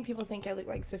like to think people think I look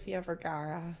like Sofia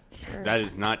Vergara. That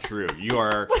is not true. You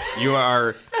are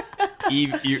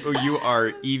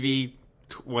Evie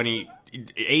 20,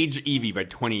 age Evie by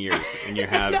 20 years, and you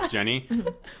have Jenny.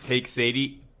 Take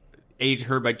Sadie, age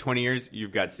her by 20 years,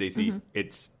 you've got Stacey.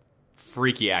 It's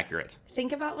freaky accurate.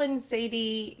 Think about when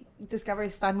Sadie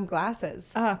discovers fun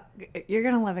glasses. Oh, you're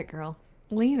going to love it, girl.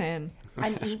 Lean in.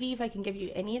 And Evie, if I can give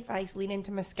you any advice, lean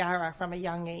into mascara from a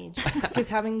young age. Because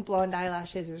having blonde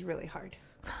eyelashes is really hard.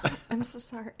 I'm so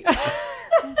sorry.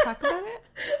 Can we talk about it?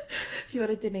 If you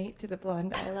want to donate to the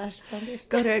blonde eyelash foundation,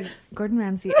 Go to Gordon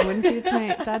Ramsay. I wouldn't feed it to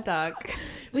my dad dog.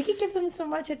 we could give them so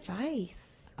much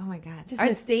advice. Oh my God. Just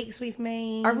mistakes we've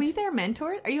made. Are we their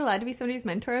mentors? Are you allowed to be somebody's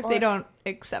mentor if they don't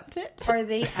accept it? Are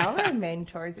they our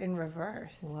mentors in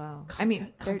reverse? Wow. I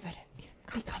mean, Confidence.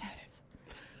 confidence.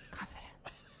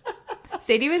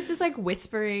 Sadie was just like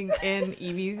whispering in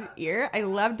Evie's ear. I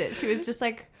loved it. She was just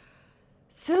like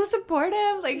so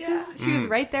supportive. Like she was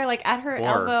right there, like at her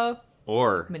elbow.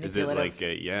 Or is it like,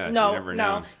 you never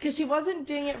know. No, because she wasn't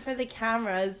doing it for the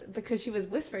cameras because she was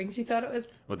whispering. She thought it was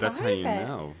Well, that's private. how you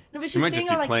know. No, but she might just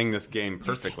be like, playing this game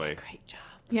perfectly. You're doing a great job.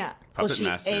 Yeah. Puppet she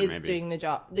master, is maybe. doing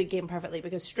the game perfectly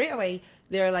because straight away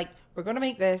they're like, we're going to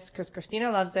make this because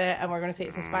Christina loves it and we're going to say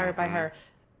it's inspired by her.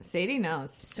 Sadie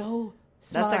knows. So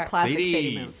smart. That's a classic Sadie.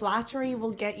 Sadie move. Flattery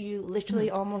will get you literally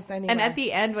almost anywhere. And at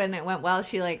the end, when it went well,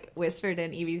 she like whispered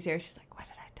in Evie's ear. She's like, "What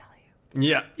did I tell you?"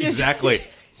 Yeah, exactly.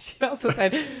 She also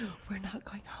said, we're not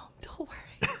going home. Don't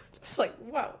worry. It's like,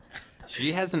 whoa.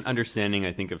 She has an understanding,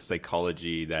 I think, of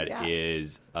psychology that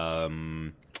is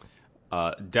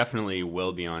definitely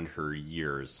well beyond her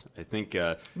years. I think,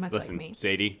 listen, like me.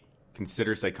 Sadie,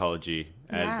 consider psychology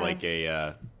as like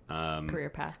a... Career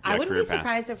path. I wouldn't career be path.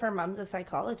 surprised if her mom's a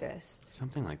psychologist.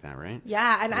 Something like that, right?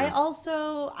 Yeah, and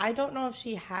I don't know if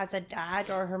she has a dad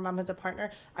or her mom has a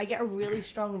partner. I get a really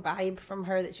strong vibe from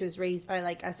her that she was raised by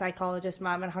like a psychologist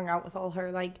mom and hung out with all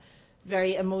her like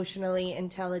very emotionally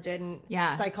intelligent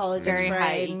psychologist very friends.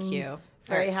 high EQ.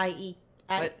 Very high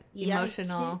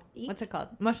Emotional. What's it called?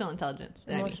 Emotional intelligence.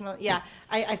 Emotional. Yeah.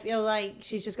 I feel like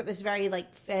she's just got this very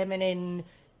like feminine,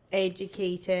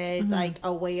 educated, like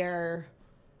aware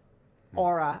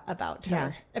aura about her.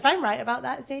 Yeah. If I'm right about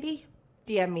that, Sadie,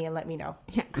 DM me and let me know.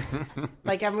 Yeah.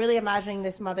 Like I'm really imagining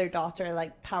this mother-daughter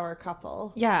like power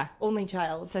couple. Yeah. Only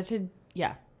child. Such a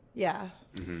Yeah.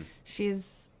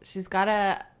 She's got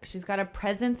a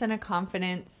presence and a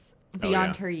confidence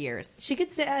beyond her years. She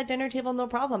could sit at a dinner table no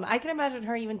problem. I can imagine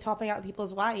her even topping out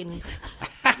people's wine.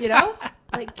 You know?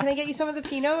 Like, can I get you some of the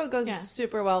Pinot? It goes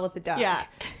super well with the duck. Yeah.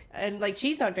 And like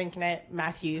she's not drinking it,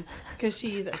 Matthew, because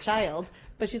she's a child.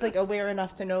 But she's like aware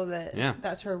enough to know that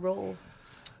that's her role.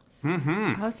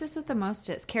 Hostess with the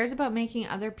mostest. Cares about making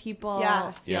other people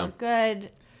feel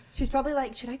good. She's probably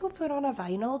like, should I go put on a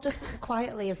vinyl just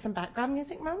quietly as some background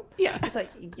music, Mom? Yeah. It's like,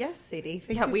 yes, Sadie.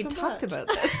 Thank you We so talked much. about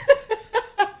this.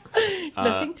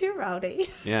 Nothing too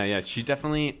rowdy. Yeah. She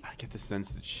definitely, I get the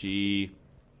sense that she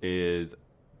is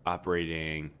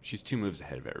operating, she's 2 moves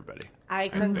ahead of everybody. I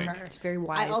concur. It's very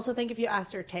wise. I also think if you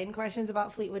asked her 10 questions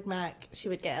about Fleetwood Mac, she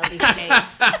would get at least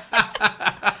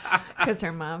 8. Because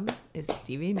her mom is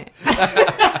Stevie Nicks.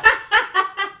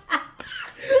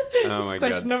 Oh my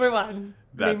Question God. number 1.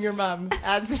 That's- Name your mom.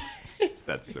 Answer.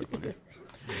 That's so funny.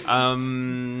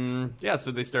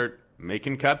 So they start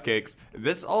making cupcakes.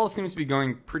 This all seems to be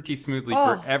going pretty smoothly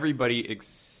for everybody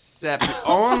except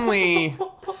only...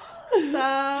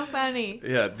 So funny.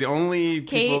 Yeah, the only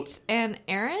people... Kate and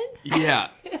Aaron? Yeah,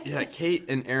 Kate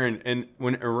and Aaron. And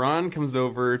when Iran comes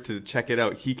over to check it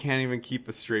out, he can't even keep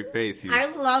a straight face. He's...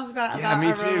 I love that Yeah, about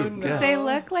me too. Aaron, Yeah. though. They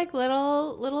look like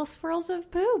little swirls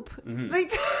of poop. Like,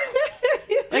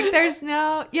 Like there's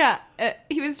no... Yeah,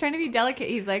 he was trying to be delicate.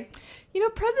 He's like,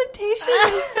 presentation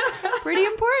is pretty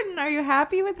important. Are you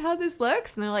happy with how this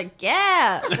looks? And they're like,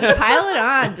 yeah, just pile it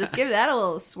on. Just give that a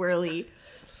little swirly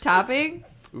topping.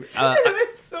 it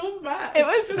was so much. It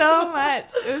was so much.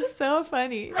 It was so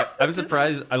funny. I'm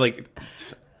surprised.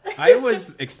 I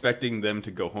was expecting them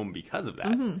to go home because of that.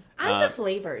 And the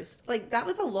flavors. Like, that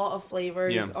was a lot of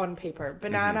flavors Yeah. on paper.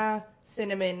 Banana,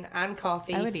 cinnamon, and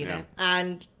coffee. I would eat Yeah. it.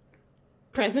 And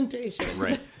presentation.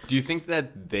 Right. Do you think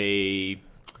that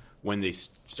when they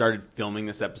started filming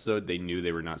this episode, they knew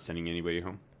they were not sending anybody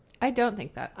home? I don't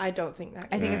think that. I don't think that.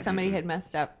 I think if somebody had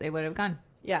messed up, they would have gone.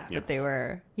 Yeah. But they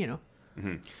were,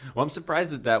 Well, I'm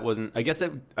surprised that wasn't. I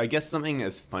guess something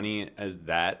as funny as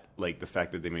that, like the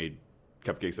fact that they made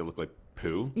cupcakes that look like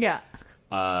poo. Yeah.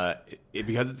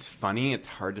 Because it's funny, it's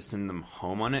hard to send them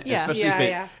home on it. Yeah. Especially Yeah, if they,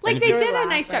 yeah. Like, and they if you- did a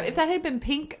nice job. laughing. If that had been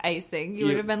pink icing, you Yeah,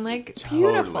 would have been like, totally.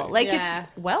 beautiful. Like, Yeah. it's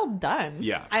well done.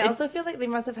 Yeah. I also feel like they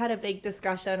must have had a big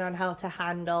discussion on how to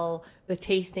handle the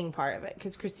tasting part of it.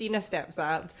 Because Christina steps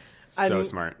up. So and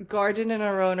smart. Gordon and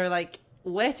Aaron are like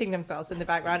wetting themselves in the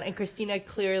background. And Christina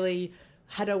clearly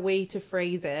had a way to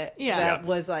phrase it Yeah. that Yeah.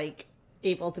 was like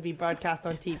able to be broadcast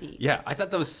on TV. Yeah, I thought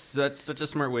that was such a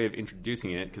smart way of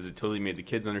introducing it because it totally made the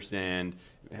kids understand.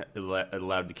 It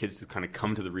allowed the kids to kind of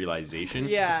come to the realization.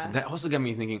 Yeah. That also got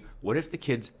me thinking, what if the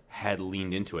kids had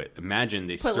leaned into it? Imagine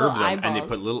they Put served little them and they eyeballs.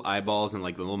 put little eyeballs and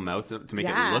like the little mouth to make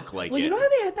it look like well, it. you know how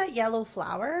they had that yellow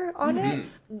flower on it?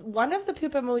 One of the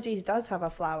poop emojis does have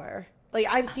a flower. Like,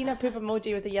 I've seen a poop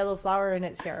emoji with a yellow flower in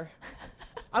its hair.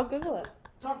 I'll Google it.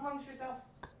 Talk amongst yourselves.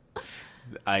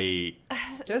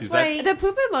 Just Is that- wait. The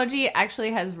poop emoji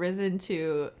actually has risen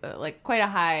to like quite a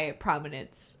high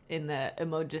prominence in the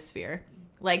emojisphere.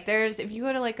 Like, if you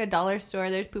go to like a dollar store,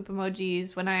 there's poop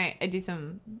emojis. When I do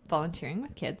some volunteering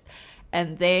with kids,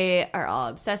 and they are all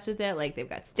obsessed with it. Like, they've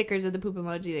got stickers of the poop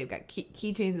emoji, they've got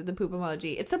keychains of the poop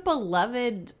emoji. It's a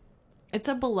beloved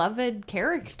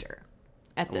character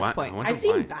at this Why- point. I wonder I've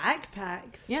seen why.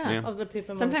 backpacks Yeah. of the poop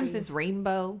emoji. Sometimes it's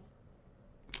rainbow.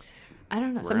 I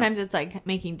don't know. Sometimes it's like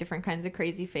making different kinds of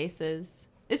crazy faces.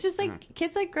 It's just like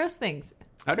kids like gross things.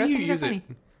 How do Gross you things are use it? funny.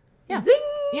 Yeah. Zing!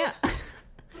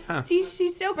 Yeah. See,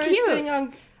 she's so First cute. thing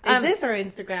on... Is this our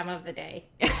Instagram of the day?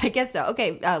 I guess so.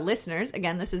 Okay, listeners,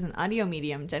 again, this is an audio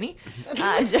medium, Jenny.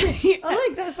 Jenny. Oh,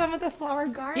 look, that's one with the flower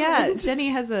garland. Yeah, Jenny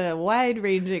has a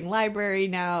wide-ranging library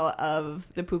now of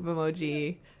the poop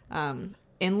emoji.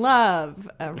 In love,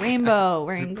 a rainbow,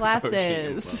 wearing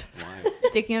glasses, Why?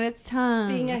 sticking out its tongue.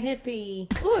 Being a hippie.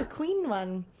 Oh, a queen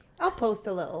one. I'll post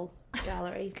a little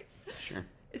gallery. Sure.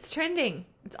 It's trending.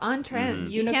 It's on trend.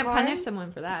 You can't Unicorn? punish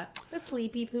someone for that. The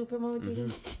sleepy poop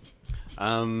emoji.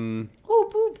 Um. Oh,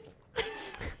 poop.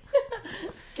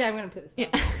 Okay, I'm going to put this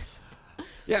down.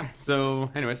 Yeah. So,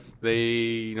 anyways,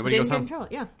 nobody Didn't goes get in home. trouble.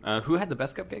 Yeah. Who had the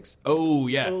best cupcakes? Oh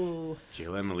yeah, Ooh.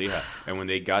 Jayla and Maliha. And when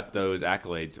they got those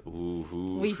accolades,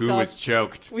 who We who saw- was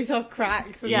choked? We saw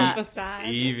cracks in Yeah. the facade.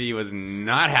 Evie was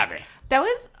not happy. That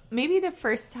was maybe the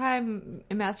first time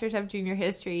in MasterChef Junior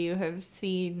history you have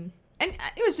seen, and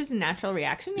it was just a natural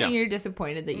reaction. Yeah. And you're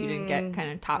disappointed that you didn't get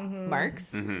kind of top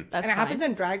marks. That's And it fine. happens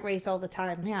in Drag Race all the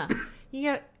time. Yeah, you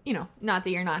get, not that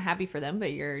you're not happy for them,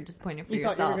 but you're disappointed for You thought you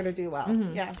yourself. were going to do well.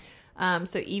 Yeah.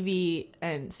 So Evie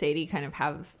and Sadie kind of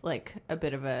have like a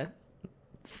bit of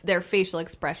their facial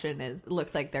expression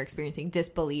looks like they're experiencing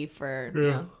disbelief or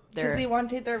Because their they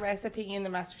wanted their recipe in the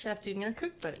MasterChef Junior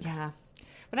cookbook. yeah.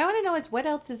 What I want to know is what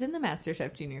else is in the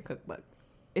MasterChef Junior cookbook.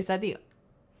 Is that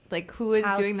who is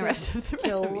How doing the to rest of the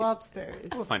kill recipes? lobsters.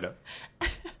 We'll find out.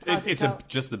 How to It's tell-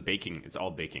 just the baking. It's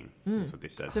all baking. That's what they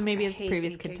said. So maybe it's hate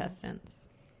previous baking. contestants,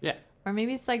 Yeah. or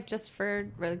maybe it's like just for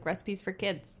like recipes for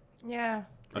kids, Yeah.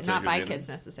 That's not like by who's in it. kids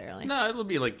necessarily. No, it'll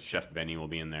be like Chef Benny will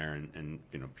be in there, and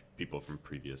people from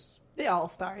previous The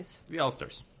All-Stars. the All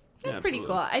Stars. That's pretty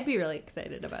cool. I'd be really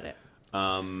excited about it.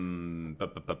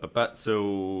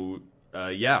 So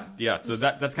yeah. So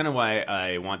that's kind of why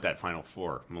I want that final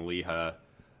four: Maliha,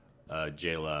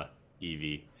 Jayla,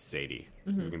 Evie, Sadie.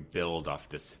 We can build off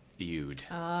this feud.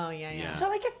 Oh yeah. Yeah. It's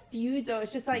not like a feud, though.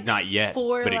 It's just like Not yet,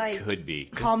 four but it like could be.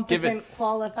 Just competent,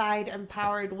 qualified,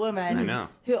 empowered women. I know.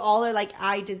 Who all are like,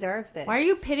 I deserve this. Why are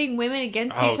you pitting women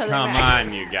against Oh each other? come Matt?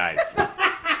 on, you guys!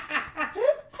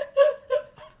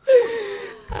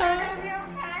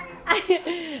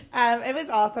 It was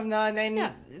awesome though, and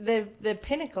then the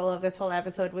pinnacle of this whole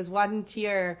episode was one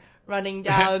tear running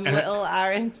down little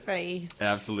Aaron's face.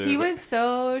 Absolutely. He was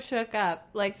so shook up.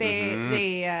 Like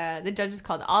the judges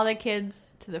called all the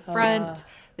kids to the front.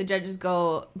 The judges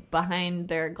go behind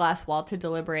their glass wall to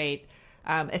deliberate.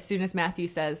 As soon as Matthew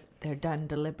says they're done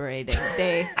deliberating,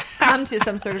 they come to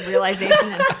some sort of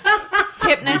realization and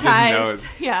hypnotized. knows.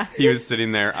 Yeah. He was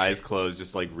sitting there, eyes closed,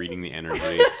 just like reading the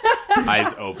energy.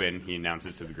 Eyes open. He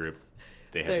announces to the group,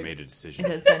 "They have made a decision.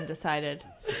 It has been decided.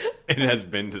 It has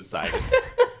been decided."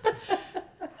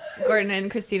 Gordon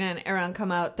and Christina and Aaron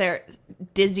come out. They're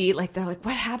dizzy. Like, they're like,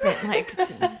 what happened? Like,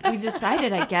 we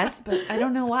decided, I guess, but I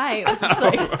don't know why. It was just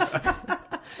like,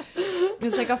 it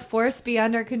was like a force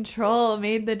beyond our control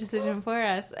made the decision for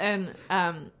us. And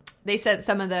they sent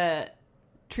some of the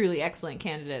truly excellent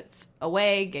candidates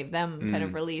away, gave them kind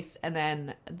of release. And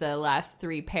then the last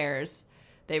 3 pairs,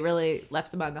 they really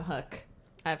left them on the hook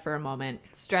for a moment.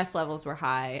 Stress levels were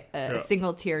high. A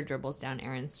single tear dribbles down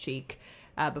Aaron's cheek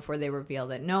before they reveal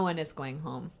that no one is going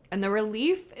home. And the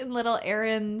relief in little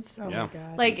Aaron's, Oh my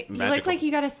God. like, he Magical. looked like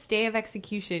he got a stay of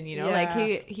execution, you know? Yeah.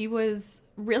 Like, he was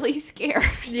really scared.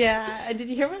 Yeah, and did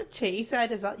you hear what Che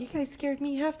said as well? You guys scared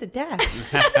me half to death.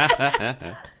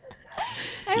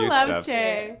 I Cute love stuff.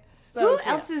 Che. So Who cute.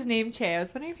 else is named Che? I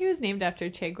was wondering if he was named after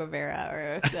Che Guevara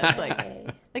or if that's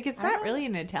like it's not really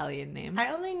an Italian name.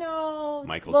 I only know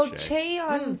Michael Che. Che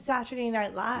on Saturday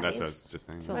Night Live. That's what I was just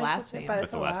saying. So- Michael last Che, name. but That's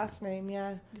it's the the last last name. Yeah.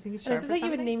 Do you think it's I short just for think you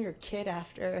would something? name your kid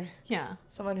after Yeah.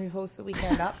 someone who hosts the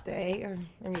Weekend Update, or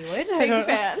you would. I Big don't know.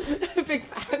 fans. Big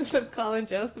fans of Colin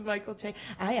Jost and Michael Che.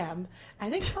 I am. I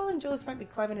think Colin Jost might be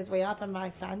climbing his way up on my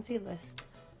fancy list,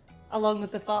 along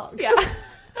with the Fox. Yeah.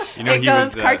 You know, It he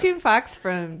goes was Cartoon Fox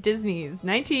from Disney's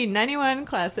 1991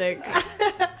 classic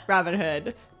Robin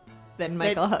Hood, then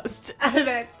Michael Host, And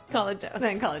then Colin Jost.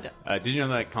 then Colin Jost. Did you know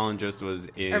that Colin Jost was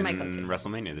in Michael Che.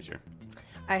 WrestleMania this year?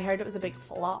 I heard it was a big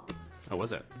flop. Oh,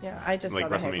 was it? Yeah, I just Like saw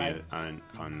the WrestleMania headline.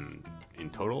 on in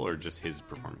total, or just his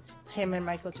performance? Him and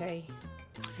Michael Che.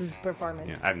 His performance.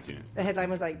 Yeah, I haven't seen it. The headline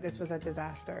was like, "This was a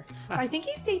disaster." I think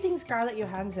he's dating Scarlett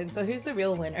Johansson. So who's the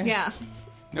real winner? Yeah.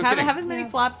 No have, kidding. have as many Yeah.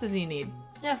 flops as you need.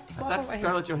 Yeah. I flop thought away.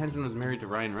 Scarlett Johansson was married to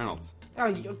Ryan Reynolds. Oh,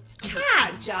 you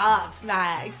catch up,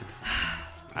 Max.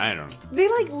 I don't know. They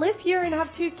like live here and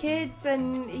have 2 kids,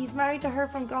 and he's married to her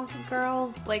from Gossip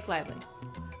Girl. Blake Lively.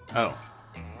 Oh,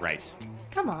 right.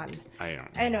 Come on. I don't.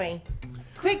 Anyway,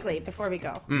 quickly before we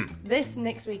go, this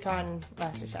next week on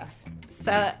MasterChef,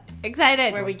 So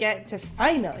excited. where we get to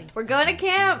finally We're going to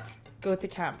camp. go to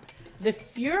camp. The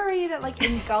fury that like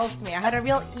engulfed me. I had a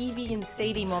real Evie and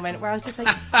Sadie moment where I was just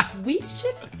like, we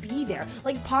should be there.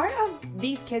 Like, part of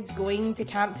these kids going to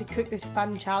camp to cook this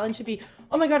fun challenge should be,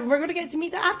 oh my god, we're going to get to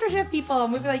meet the AfterChef people,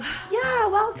 and we'd be like, yeah,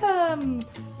 welcome.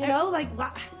 You know, like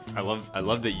what? I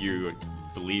love that you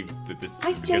believe that this I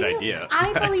is a good genuinely- idea.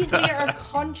 I believe they are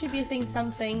contributing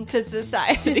something To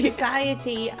society. to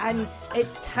society, and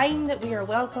it's time that we are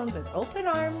welcomed with open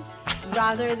arms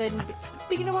rather than.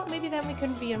 But you know what? Maybe then we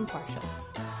couldn't be impartial.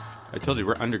 I told you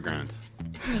we're underground.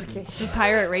 Okay. This is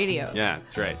pirate radio. Yeah,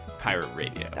 that's right. Pirate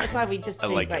radio. That's why we just I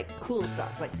drink like like, it. cool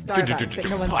stuff, like Starbucks that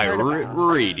no one's heard Pirate about.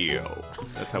 radio.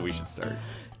 That's how we should start.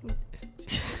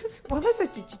 What was it?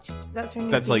 That's your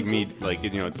new That's like theme me, like, you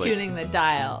know, it's like, Tuning the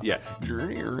dial. yeah.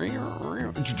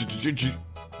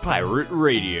 Pirate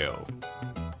radio. tune?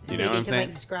 You know what Sadie I'm can, saying?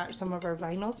 like scratch some of our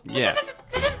vinyls. Yeah.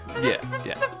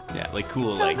 Yeah. Like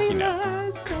cool, like, you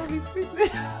know.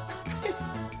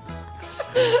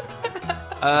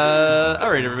 All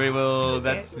right, everybody. Well,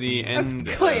 that's the end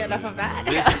That's quite of enough of that.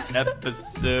 this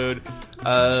episode.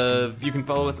 You can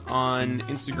follow us on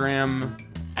Instagram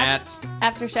at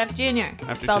After Chef Junior.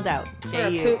 After Spelled Chef- out. For a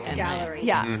J-U-N-I. poop gallery.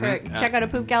 Yeah. Check out a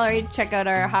poop gallery. Check out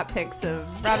our hot pics of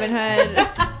Robin Hood.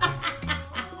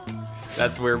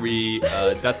 That's where we.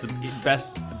 That's the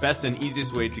best and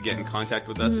easiest way to get in contact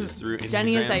with us is through Instagram.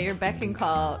 Jenny is at your beck and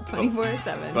call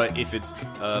 24/7. But if it's,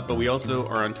 but we also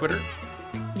are on Twitter.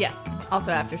 Yes.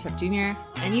 Also After Chef Junior.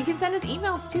 And you can send us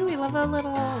emails too. We love a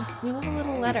little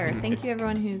letter. Thank you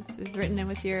everyone who's written in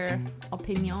with your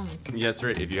opinions. Yeah, that's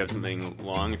right. If you have something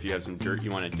long, if you have some dirt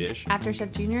you want to dish,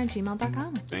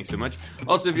 AfterChefJunior@gmail.com. thanks so much.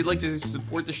 Also, if you'd like to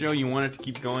support the show, you want it to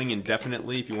keep going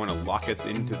indefinitely, if you want to lock us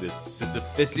into this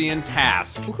Sisyphusian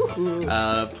task,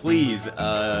 please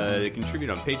contribute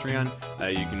on Patreon.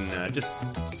 You can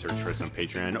just search for us on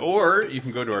Patreon, or you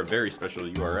can go to our very special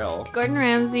URL. Gordon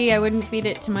Ramsay, I wouldn't feed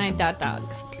it to my dog.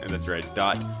 And that's right,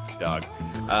 .dog.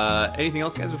 Anything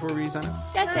else, guys, before we sign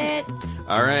off? That's it.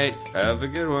 All right, have a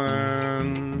good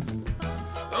one.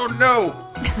 Oh, no!